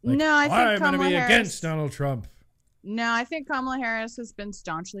 No, I think I'm going to be Harris, against Donald Trump. No, I think Kamala Harris has been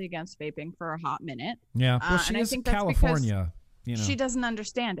staunchly against vaping for a hot minute. Yeah, well, she is California. She doesn't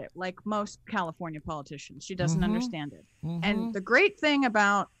understand it, like most California politicians. She doesn't understand it. Mm-hmm. And the great thing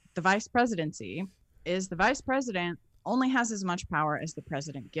about the vice presidency is the vice president only has as much power as the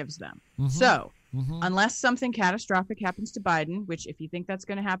president gives them. Mm-hmm. So unless something catastrophic happens to Biden, which if you think that's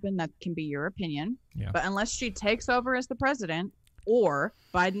going to happen, that can be your opinion. Yeah. But unless she takes over as the president, or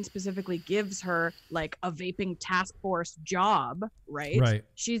Biden specifically gives her like a vaping task force job, right?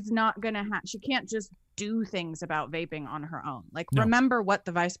 She's not going to she can't just do things about vaping on her own. Like, remember what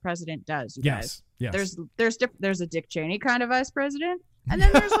the vice president does, you guys. Yes. There's a Dick Cheney kind of vice president, and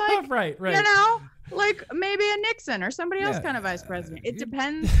then there's like, Like maybe a Nixon or somebody else Yeah. kind of vice president. It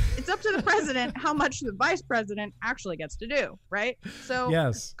depends. It's up to the president how much the vice president actually gets to do, right? So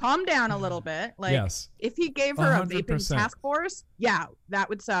Yes. calm down a little bit. Like Yes. if he gave her a vaping 100%. task force, yeah, that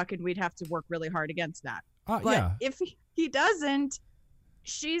would suck and we'd have to work really hard against that. But Yeah. if he doesn't,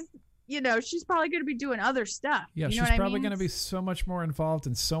 she's probably going to be doing other stuff. Yeah, you know she's what I probably mean? going to be so much more involved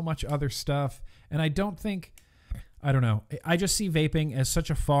in so much other stuff. And I don't know. I just see vaping as such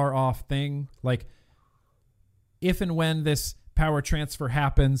a far off thing. Like, if and when this power transfer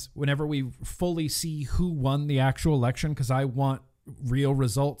happens, whenever we fully see who won the actual election, because I want real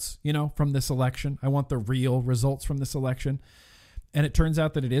results, from this election. I want the real results from this election. And it turns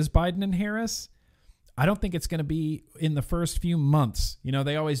out that it is Biden and Harris. I don't think it's going to be in the first few months.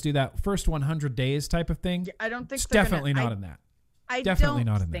 They always do that first 100 days type of thing. I don't think It's they're definitely gonna, not in that. I definitely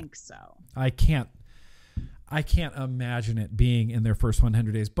don't not in that. think so. I can't imagine it being in their first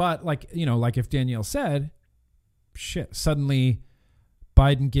 100 days. But like if Danielle said, shit, suddenly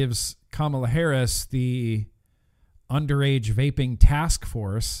Biden gives Kamala Harris the underage vaping task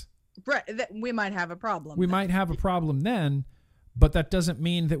force. Right, we might have a problem. We might have a problem then, but that doesn't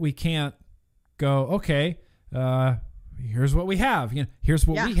mean that we can't go, okay, here's what we have. Here's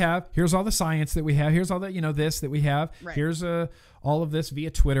what we have. Here's all the science that we have. Here's all the, this that we have. Right. Here's all of this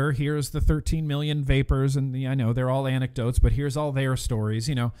via Twitter. Here's the 13 million vapors. And I know they're all anecdotes, but here's all their stories.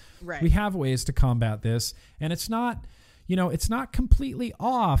 Right. We have ways to combat this. And it's not, it's not completely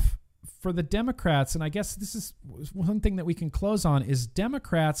off for the Democrats. And I guess this is one thing that we can close on is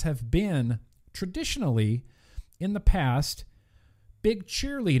Democrats have been traditionally in the past big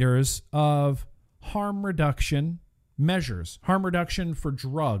cheerleaders of harm reduction measures, harm reduction for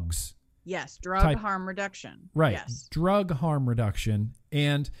drugs. Yes, drug type- harm reduction. Right. Yes. Drug harm reduction.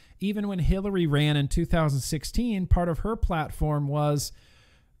 And even when Hillary ran in 2016, part of her platform was,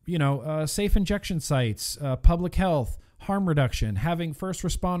 safe injection sites, public health, harm reduction, having first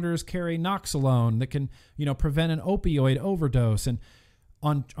responders carry Noxalone that can, prevent an opioid overdose. And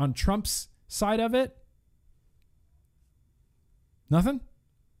on Trump's side of it, nothing.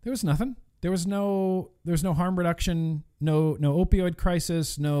 There was nothing. There's no harm reduction, no opioid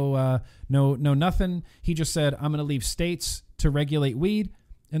crisis, no nothing. He just said, I'm going to leave states to regulate weed,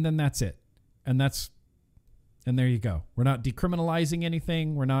 and then that's it. And there you go. We're not decriminalizing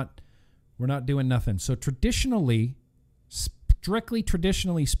anything. We're not doing nothing. So strictly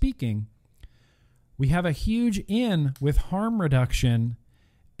traditionally speaking, we have a huge in with harm reduction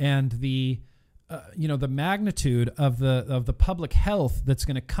and the magnitude of the public health that's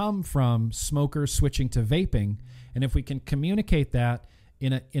going to come from smokers switching to vaping. And if we can communicate that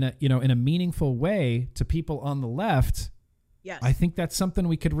in a meaningful way to people on the left, Yes. I think that's something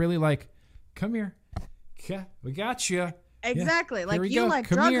we could really like. Come here. Yeah, we got you. Exactly. Yeah, Like here we you go. like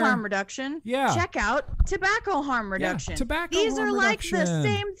Come drug here. harm reduction. Yeah. Check out tobacco harm reduction. tobacco These harm are like the reduction.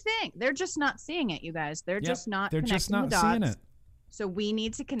 same thing. They're just not seeing it, you guys. They're just not They're connecting just not the dots. seeing it. So we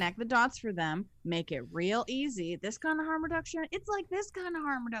need to connect the dots for them, make it real easy. This kind of harm reduction, it's like this kind of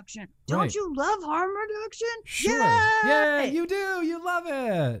harm reduction. Don't Right. you love harm reduction? Sure. Yay! Yeah, you do. You love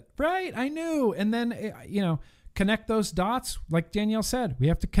it. Right? I knew. And then, connect those dots. Like Danielle said, we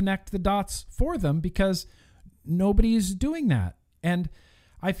have to connect the dots for them because nobody's doing that. And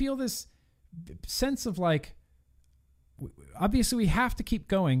I feel this sense of like, obviously we have to keep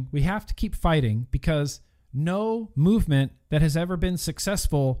going. We have to keep fighting because no movement that has ever been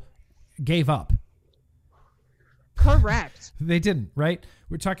successful gave up. Correct. They didn't, right?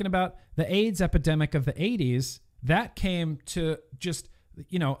 We're talking about the AIDS epidemic of the 80s. That came to just,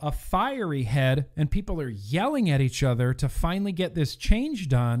 a fiery head, and people are yelling at each other to finally get this change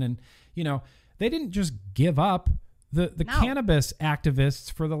done. And, they didn't just give up. The No. cannabis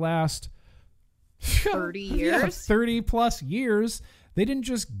activists for the last 30 years? 30 plus years, they didn't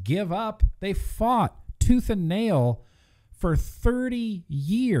just give up. They fought tooth and nail for 30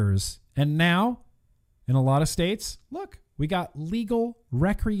 years. And now, in a lot of states, look, we got legal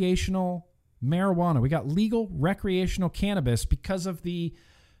recreational marijuana. We got legal recreational cannabis because of the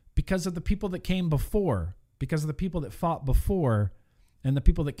people that came before, because of the people that fought before, and the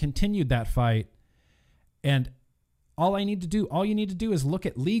people that continued that fight. And all you need to do is look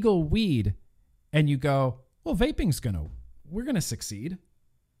at legal weed and you go, well, we're going to succeed.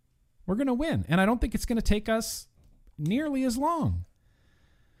 We're going to win. And I don't think it's going to take us nearly as long.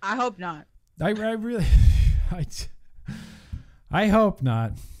 I hope not. I really, I hope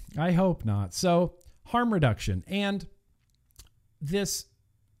not. I hope not. So harm reduction and this.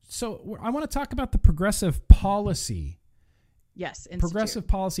 So I want to talk about the Progressive Policy. Yes. Institute. Progressive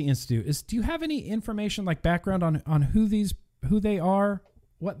Policy Institute. Do you have any information like background on who they are,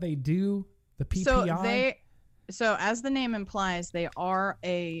 what they do, The PPI? So as the name implies, they are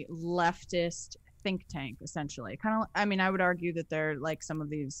a leftist think tank, essentially. Kind of, I mean, I would argue that they're like some of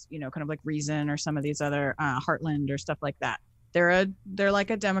these, you know, kind of like Reason or some of these other Heartland or stuff like that. They're like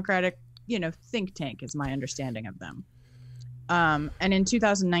a Democratic, you know, think tank is my understanding of them. And in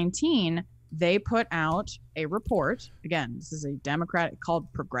 2019, they put out a report. Again, this is a Democratic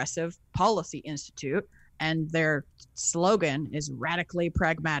called Progressive Policy Institute, and their slogan is radically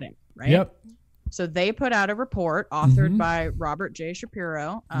pragmatic, right? Yep. So they put out a report authored by Robert J.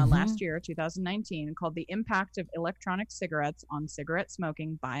 Shapiro last year, 2019, called The Impact of Electronic Cigarettes on Cigarette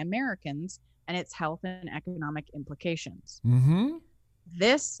Smoking by Americans and Its Health and Economic Implications.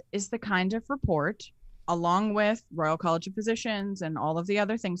 This is the kind of report, along with Royal College of Physicians and all of the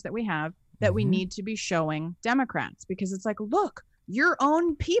other things that we have, that we need to be showing Democrats, because it's like, look, your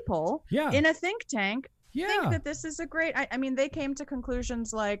own people in a think tank think that this is a great, I mean, they came to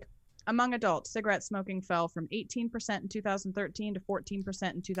conclusions like, among adults, cigarette smoking fell from 18% in 2013 to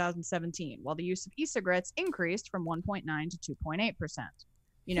 14% in 2017, while the use of e-cigarettes increased from 1.9 to 2.8%.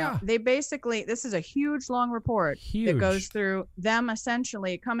 You know, they basically, this is a huge, long report that goes through them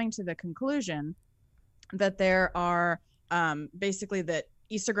essentially coming to the conclusion that there are basically that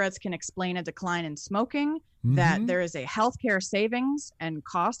e-cigarettes can explain a decline in smoking, that there is a healthcare savings and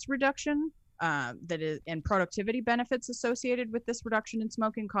cost reduction that is, and productivity benefits associated with this reduction in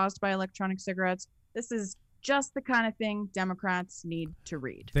smoking caused by electronic cigarettes. This is just the kind of thing Democrats need to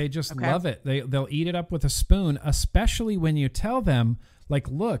read. They just love it. They'll eat it up with a spoon, especially when you tell them, like,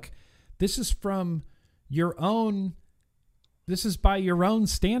 look, this is from your own, this is by your own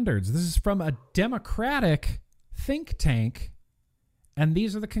standards. This is from a Democratic think tank, and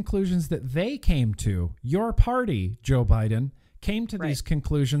these are the conclusions that they came to. Your party, Joe Biden, came to these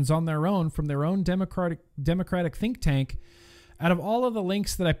conclusions on their own from their own Democratic think tank. Out of all of the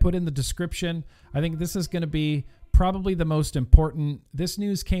links that I put in the description, I think this is going to be probably the most important. This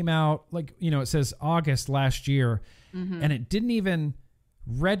news came out, like, you know, it says August last year, and it didn't even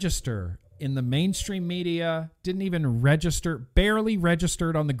register in the mainstream media, didn't even register, barely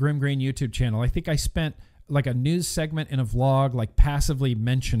registered on the Grim Green YouTube channel. I think I spent like a news segment in a vlog, like passively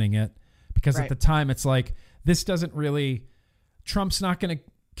mentioning it, because at the time it's like, this doesn't really, Trump's not going to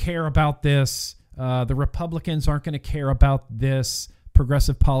care about this. The Republicans aren't going to care about this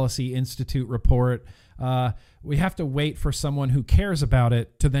Progressive Policy Institute report. We have to wait for someone who cares about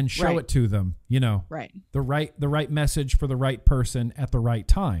it to then show it to them, you know, the right message for the right person at the right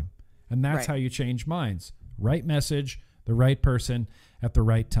time. And that's how you change minds. Right message, the right person at the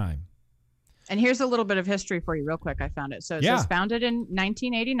right time. And here's a little bit of history for you real quick. I found it. So it says founded in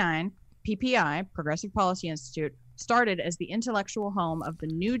 1989, PPI, Progressive Policy Institute, started as the intellectual home of the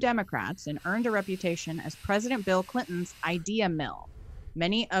New Democrats and earned a reputation as President Bill Clinton's idea mill.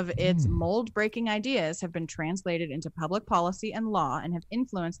 Many of its mold-breaking ideas have been translated into public policy and law and have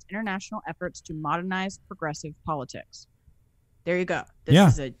influenced international efforts to modernize progressive politics. There you go.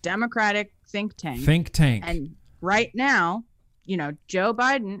 This is a Democratic think tank. And right now, you know, Joe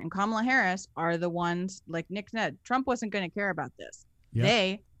Biden and Kamala Harris are the ones, like Nick said, Trump wasn't going to care about this.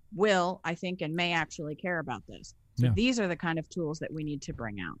 They will, I think, and may actually care about this. So these are the kind of tools that we need to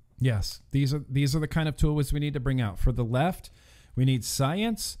bring out. Yes, these are the kind of tools we need to bring out. For the left, we need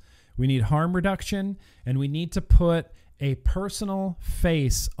science, we need harm reduction, and we need to put a personal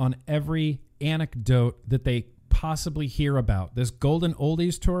face on every anecdote that they possibly hear about. This Golden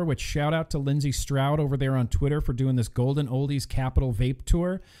Oldies tour, which shout out to Lindsay Stroud over there on Twitter for doing this Golden Oldies Capital Vape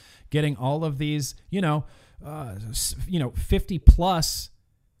Tour, getting all of these, 50 plus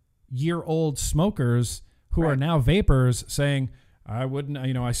year old smokers who are now vapors saying, I wouldn't,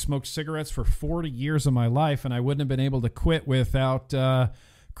 I smoked cigarettes for 40 years of my life and I wouldn't have been able to quit without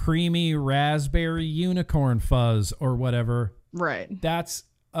creamy raspberry unicorn fuzz or whatever. Right. That's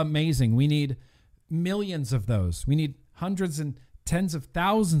amazing. We need millions of those. We need hundreds and tens of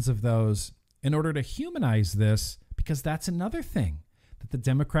thousands of those in order to humanize this, because that's another thing that the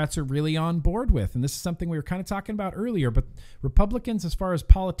Democrats are really on board with. And this is something we were kind of talking about earlier, but Republicans, as far as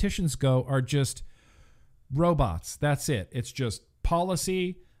politicians go, are just robots. That's it. It's just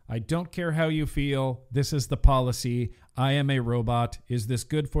policy. I don't care how you feel. This is the policy. I am a robot. Is this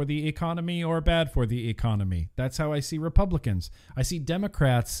good for the economy or bad for the economy? That's how I see Republicans. I see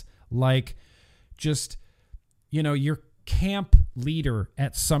Democrats like just, your camp leader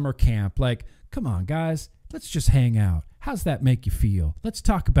at summer camp. Like, come on, guys, let's just hang out. How's that make you feel? Let's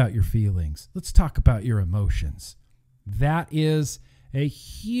talk about your feelings. Let's talk about your emotions. That is a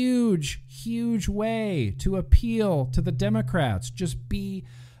huge, huge way to appeal to the Democrats. Just be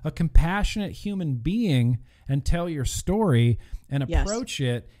a compassionate human being and tell your story and Yes. approach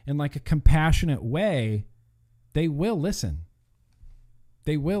it in like a compassionate way, they will listen.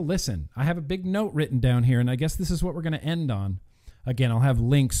 They will listen. I have a big note written down here, and I guess this is what we're going to end on. Again, I'll have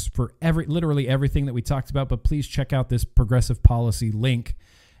links for literally everything that we talked about, but please check out this progressive policy link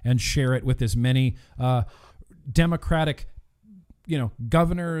and share it with as many Democratic,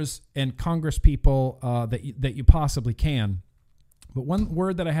 governors and Congress people that you possibly can. But one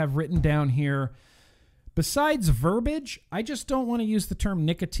word that I have written down here, besides verbiage, I just don't want to use the term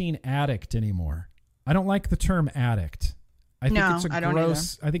nicotine addict anymore. I don't like the term addict. I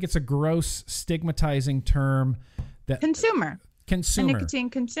think it's a gross stigmatizing term that Consumer. A nicotine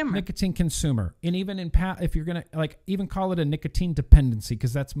consumer. And even if you're going to even call it a nicotine dependency,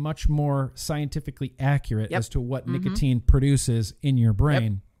 because that's much more scientifically accurate as to what nicotine produces in your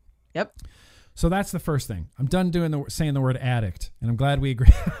brain. Yep. So that's the first thing. I'm done saying the word addict, and I'm glad we agree.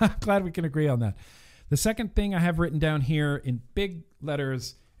 I'm glad we can agree on that. The second thing I have written down here in big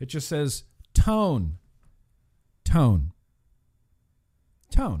letters, it just says tone. Tone.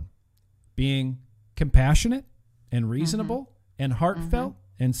 Being compassionate and reasonable and heartfelt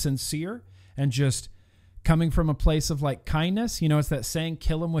and sincere and just coming from a place of like kindness. It's that saying,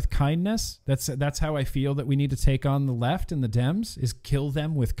 kill them with kindness. That's how I feel that we need to take on the left and the Dems, is kill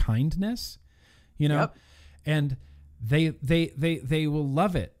them with kindness, and they will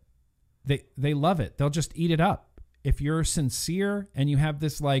love it. They love it. They'll just eat it up. If you're sincere and you have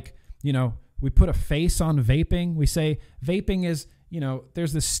this we put a face on vaping. We say vaping is,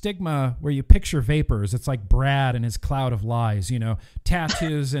 there's this stigma where you picture vapors. It's like Brad and his cloud of lies,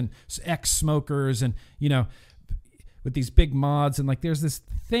 tattoos and ex-smokers and, with these big mods. And like, there's this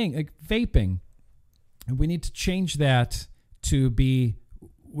thing like vaping. And we need to change that to be,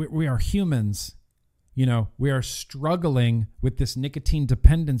 we are humans. We are struggling with this nicotine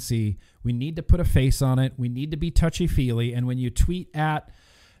dependency. We need to put a face on it. We need to be touchy-feely. And when you tweet at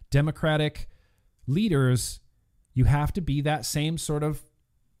Democratic leaders, you have to be that same sort of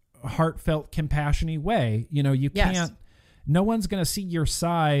heartfelt, compassionate way. You can't, no one's going to see your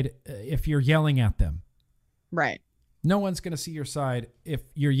side if you're yelling at them. Right. No one's going to see your side if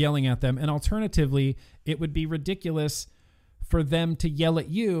you're yelling at them. And alternatively, it would be ridiculous for them to yell at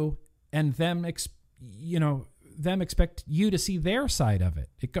you and them expect you to see their side of it.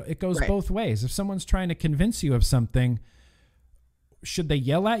 It goes both ways. If someone's trying to convince you of something, should they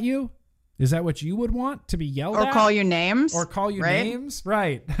yell at you? Is that what you would want, to be yelled at? Or call you names? Names?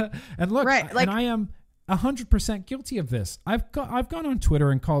 Right. And look, and I am 100% guilty of this. I've gone on Twitter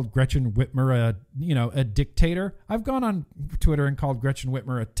and called Gretchen Whitmer a dictator. I've gone on Twitter and called Gretchen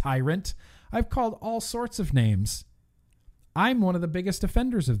Whitmer a tyrant. I've called all sorts of names. I'm one of the biggest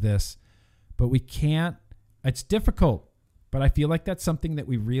offenders of this, but we can't. It's difficult, but I feel like that's something that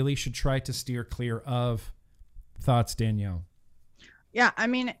we really should try to steer clear of. Thoughts, Danielle? Yeah, I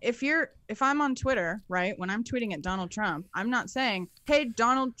mean, if I'm on Twitter, right, when I'm tweeting at Donald Trump, I'm not saying, "Hey,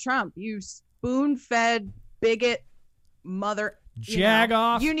 Donald Trump, you spoon-fed bigot mother,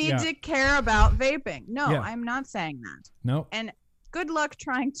 off. You need to care about vaping." No, I'm not saying that. No. And good luck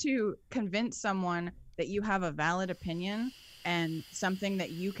trying to convince someone that you have a valid opinion and something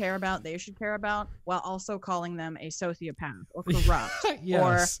that you care about, they should care about, while also calling them a sociopath or corrupt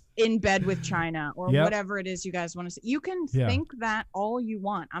or in bed with China or whatever it is you guys want to say. You can think that all you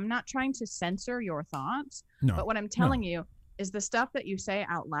want. I'm not trying to censor your thoughts, but what I'm telling you is the stuff that you say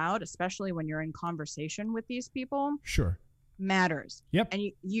out loud, especially when you're in conversation with these people, matters. Yep.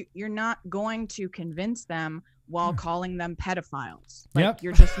 And you're not going to convince them while calling them pedophiles.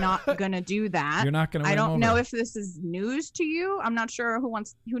 You're just not going to do that. You're not going to I don't know if this is news to you. I'm not sure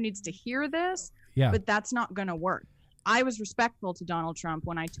who needs to hear this, but that's not going to work. I was respectful to Donald Trump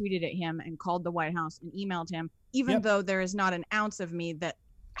when I tweeted at him and called the White House and emailed him, even though there is not an ounce of me that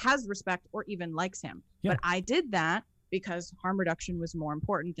has respect or even likes him. But I did that because harm reduction was more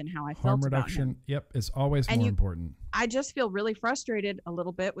important than how I felt about him. Is always more important. I just feel really frustrated a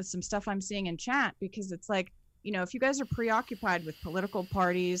little bit with some stuff I'm seeing in chat, because it's like, if you guys are preoccupied with political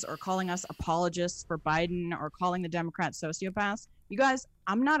parties or calling us apologists for Biden or calling the Democrats sociopaths, you guys,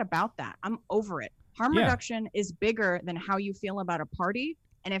 I'm not about that. I'm over it. Harm reduction is bigger than how you feel about a party.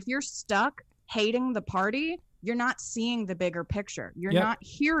 And if you're stuck hating the party, you're not seeing the bigger picture. You're not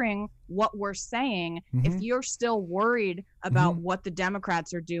hearing what we're saying if you're still worried about what the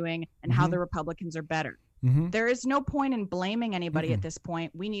Democrats are doing and how the Republicans are better. There is no point in blaming anybody at this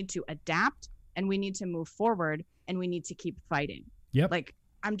point. We need to adapt, and we need to move forward, and we need to keep fighting. Like,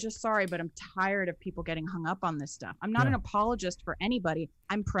 I'm just sorry, but I'm tired of people getting hung up on this stuff. I'm not an apologist for anybody.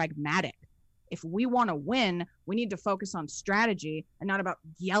 I'm pragmatic. if we want to win, we need to focus on strategy and not about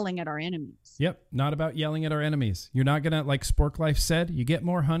yelling at our enemies. Yep, not about yelling at our enemies. You're not going to, like Spork Life said, you get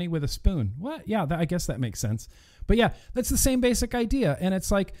more honey with a spoon. What? Yeah, I guess that makes sense. But yeah, that's the same basic idea. And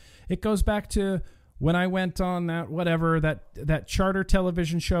it's like, it goes back to when I went on that charter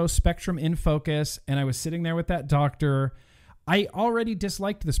television show, Spectrum in Focus, and I was sitting there with that doctor. I already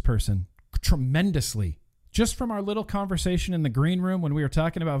disliked this person tremendously. Just from our little conversation in the green room when we were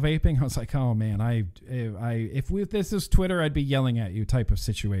talking about vaping, I was like, oh man, if this is Twitter, I'd be yelling at you type of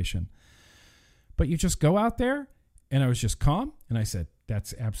situation. But you just go out there, and I was just calm, and I said,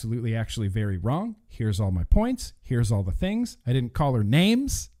 that's absolutely actually very wrong. Here's all my points. Here's all the things. I didn't call her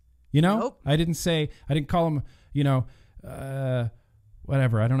names, Nope. I didn't call them,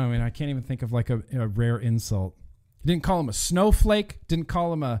 whatever. I don't know. I mean, I can't even think of like a rare insult. I didn't call him a snowflake. Didn't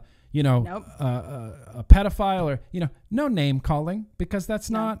call him a pedophile or, no name calling, because that's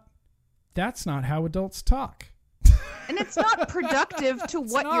not how adults talk. And it's not productive to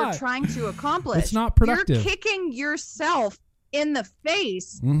what you're trying to accomplish. It's not productive. You're kicking yourself in the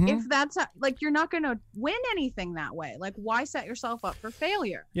face if that's like, you're not going to win anything that way. Like, why set yourself up for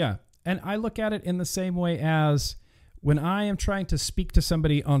failure? Yeah. And I look at it in the same way as when I am trying to speak to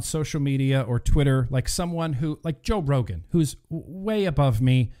somebody on social media or Twitter, like someone who, like Joe Rogan, who's way above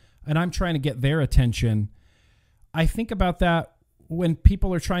me, and I'm trying to get their attention. I think about that when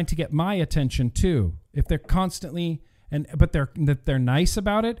people are trying to get my attention too. If they're constantly but they're nice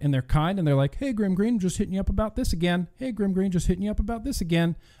about it and they're kind and they're like, hey, Grim Green, just hitting you up about this again. Hey, Grim Green, just hitting you up about this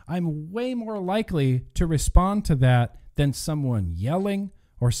again. I'm way more likely to respond to that than someone yelling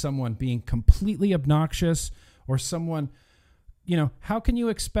or someone being completely obnoxious or someone, how can you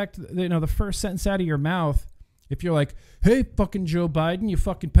expect, the first sentence out of your mouth, if you're like, hey, fucking Joe Biden, you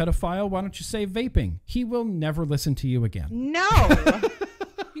fucking pedophile, why don't you say vaping? He will never listen to you again. No.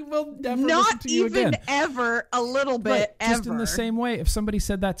 He will never listen to you again. Not even ever, a little bit, right. ever. Just in the same way, if somebody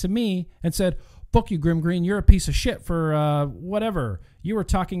said that to me and said, fuck you, Grim Green, you're a piece of shit for whatever. You were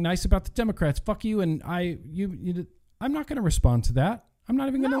talking nice about the Democrats. Fuck you, and I'm not going to respond to that. I'm not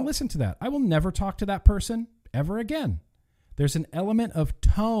even going to listen to that. I will never talk to that person ever again. There's an element of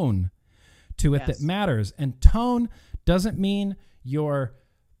tone to it that matters. And tone doesn't mean you're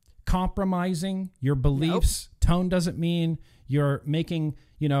compromising your beliefs. Nope. Tone doesn't mean you're making,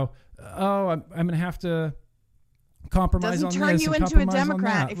 I'm going to have to compromise on this. Doesn't turn you into a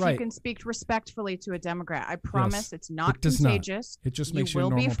Democrat if right. you can speak respectfully to a Democrat. I promise it's not it does contagious. Not. It just makes you will a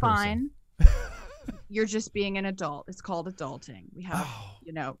normal be fine. person. You're just being an adult. It's called adulting. We have,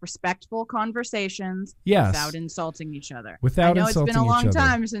 respectful conversations without insulting each other. I know it's been a long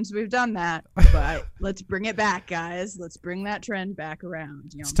time since we've done that, but let's bring it back, guys. Let's bring that trend back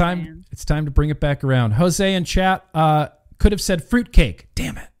around. It's time to bring it back around. Jose in chat could have said fruitcake.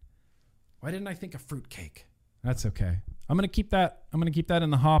 Damn it. Why didn't I think of fruitcake? That's okay. I'm going to keep that in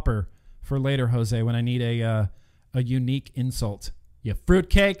the hopper for later, Jose, when I need a unique insult. You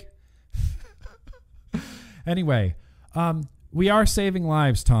fruitcake. Anyway, we are saving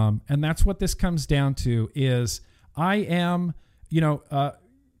lives, Tom, and that's what this comes down to is I am,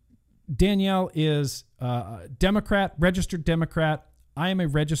 Danielle is a Democrat, registered Democrat. I am a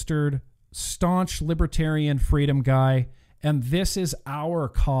registered, staunch libertarian freedom guy, and this is our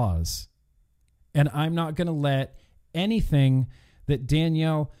cause. And I'm not going to let anything that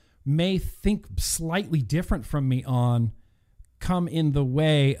Danielle may think slightly different from me on come in the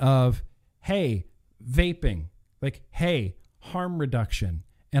way of, hey, vaping, like, hey, harm reduction.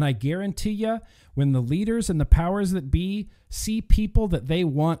 And I guarantee you, when the leaders and the powers that be see people that they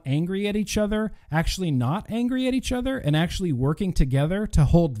want angry at each other, actually not angry at each other and actually working together to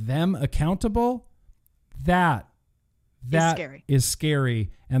hold them accountable, that is scary.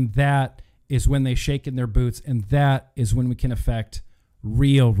 And that is when they shake in their boots. And that is when we can affect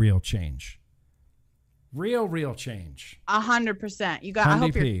real change. Real change. 100%. You got.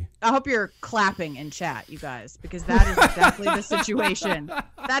 I hope you're clapping in chat, you guys, because that is exactly the situation.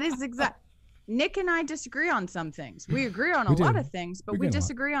 That is exact. Nick and I disagree on some things. We agree on a lot of things, but we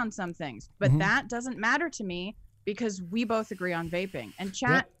disagree on some things. But that doesn't matter to me because we both agree on vaping. And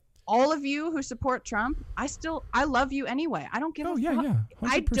chat, all of you who support Trump, I love you anyway. I don't give a fuck. Yeah.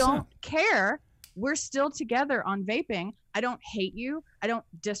 I don't care. We're still together on vaping. I don't hate you. I don't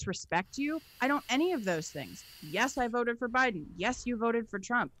disrespect you. I don't any of those things. Yes, I voted for Biden. Yes, you voted for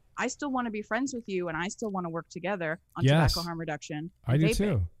Trump. I still want to be friends with you, and I still want to work together on tobacco harm reduction. I do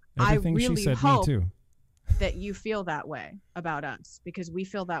too. Everything I really she said, hope me too. that you feel that way about us because we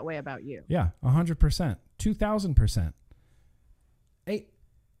feel that way about you. Yeah, 100%, 2,000%,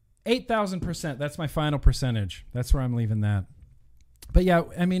 8,000%. That's my final percentage. That's where I'm leaving that. But yeah,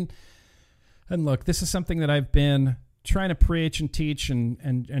 I mean, And look, this is something that I've been trying to preach and teach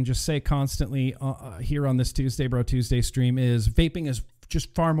and just say constantly here on this Tuesday Bro Tuesday stream is vaping is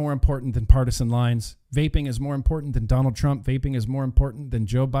just far more important than partisan lines. Vaping is more important than Donald Trump. Vaping is more important than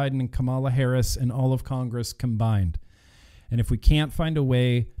Joe Biden and Kamala Harris and all of Congress combined. And if we can't find a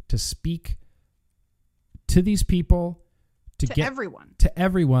way to speak to these people, to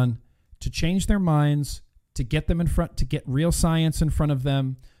everyone, to change their minds, to get them in front, to get real science in front of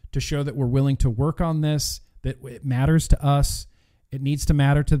them, to show that we're willing to work on this, that it matters to us, it needs to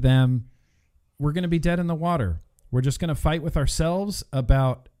matter to them, we're going to be dead in the water. We're just going to fight with ourselves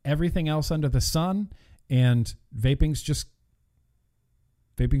about everything else under the sun, and vaping's just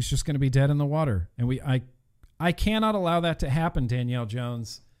going to be dead in the water. And I cannot allow that to happen, Danielle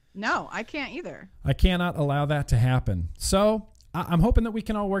Jones. No, I can't either. I cannot allow that to happen. So I'm hoping that we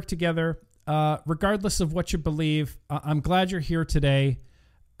can all work together, regardless of what you believe. I'm glad you're here today.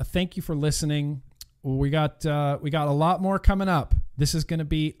 Thank you for listening. We got a lot more coming up. This is going to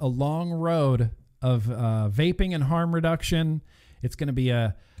be a long road of vaping and harm reduction. It's going to be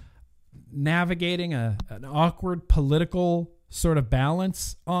navigating an awkward political sort of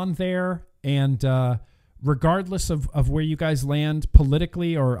balance on there. And regardless of where you guys land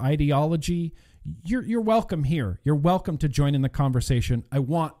politically or ideology, you're welcome here. You're welcome to join in the conversation. I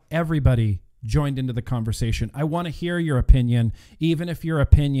want everybody joined into the conversation. I want to hear your opinion, even if your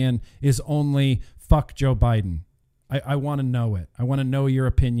opinion is only fuck Joe Biden. I want to know it. I want to know your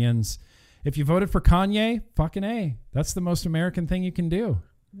opinions. If you voted for Kanye, fucking A. That's the most American thing you can do.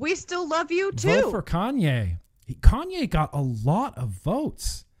 We still love you too. Vote for Kanye. Kanye got a lot of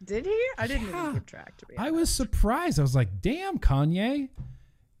votes. Did he? I didn't even keep track, to be honest. I was surprised. I was like, damn, Kanye.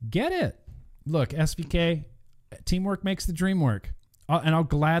 Get it. Look, SVK, teamwork makes the dream work. And I'll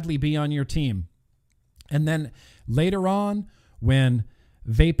gladly be on your team. And then later on, when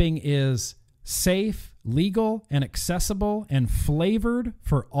vaping is safe, legal, and accessible and flavored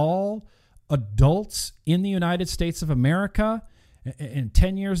for all adults in the United States of America, and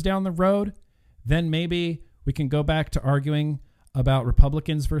 10 years down the road, then maybe we can go back to arguing about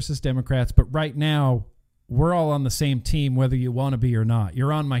Republicans versus Democrats. But right now, we're all on the same team, whether you want to be or not.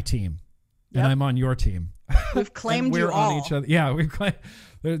 You're on my team, and I'm on your team. We've claimed we're you all. on each other. Yeah, we've claimed.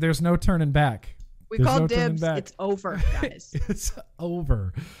 There's no turning back. We called dibs. It's over, guys. It's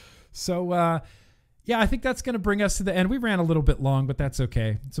over. So, yeah, I think that's going to bring us to the end. We ran a little bit long, but that's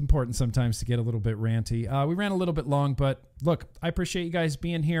okay. It's important sometimes to get a little bit ranty. We ran a little bit long, but look, I appreciate you guys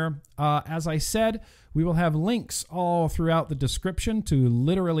being here. As I said, we will have links all throughout the description to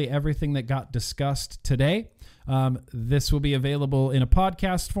literally everything that got discussed today. This will be available in a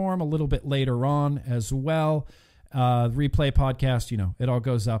podcast form a little bit later on as well. Replay podcast, it all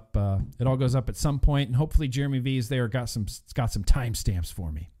goes up. It all goes up at some point, and hopefully Jeremy V's there got some timestamps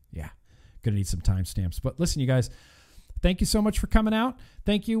for me. Yeah, gonna need some timestamps. But listen, you guys, thank you so much for coming out.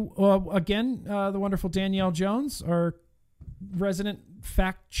 Thank you again, the wonderful Danielle Jones, our resident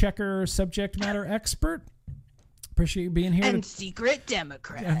fact checker, subject matter expert. Appreciate you being here. And secret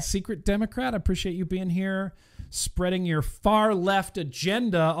Democrat. I appreciate you being here, spreading your far left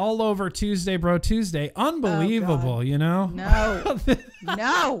agenda all over Tuesday Bro Tuesday. Unbelievable, No.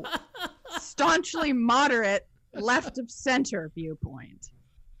 No. Staunchly moderate, left of center viewpoint.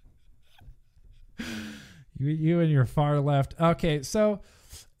 You and your far left. Okay, so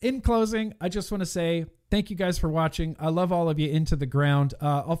in closing, I just want to say thank you guys for watching. I love all of you into the ground.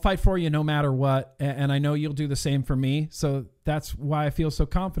 I'll fight for you no matter what, and I know you'll do the same for me. So that's why I feel so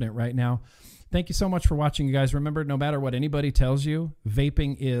confident right now. Thank you so much for watching, you guys. Remember, no matter what anybody tells you,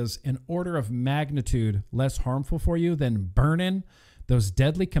 vaping is an order of magnitude less harmful for you than burning those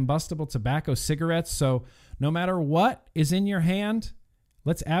deadly combustible tobacco cigarettes. So no matter what is in your hand,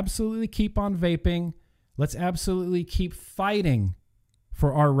 let's absolutely keep on vaping. Let's absolutely keep fighting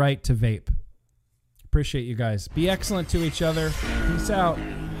for our right to vape. Appreciate you guys. Be excellent to each other. Peace out.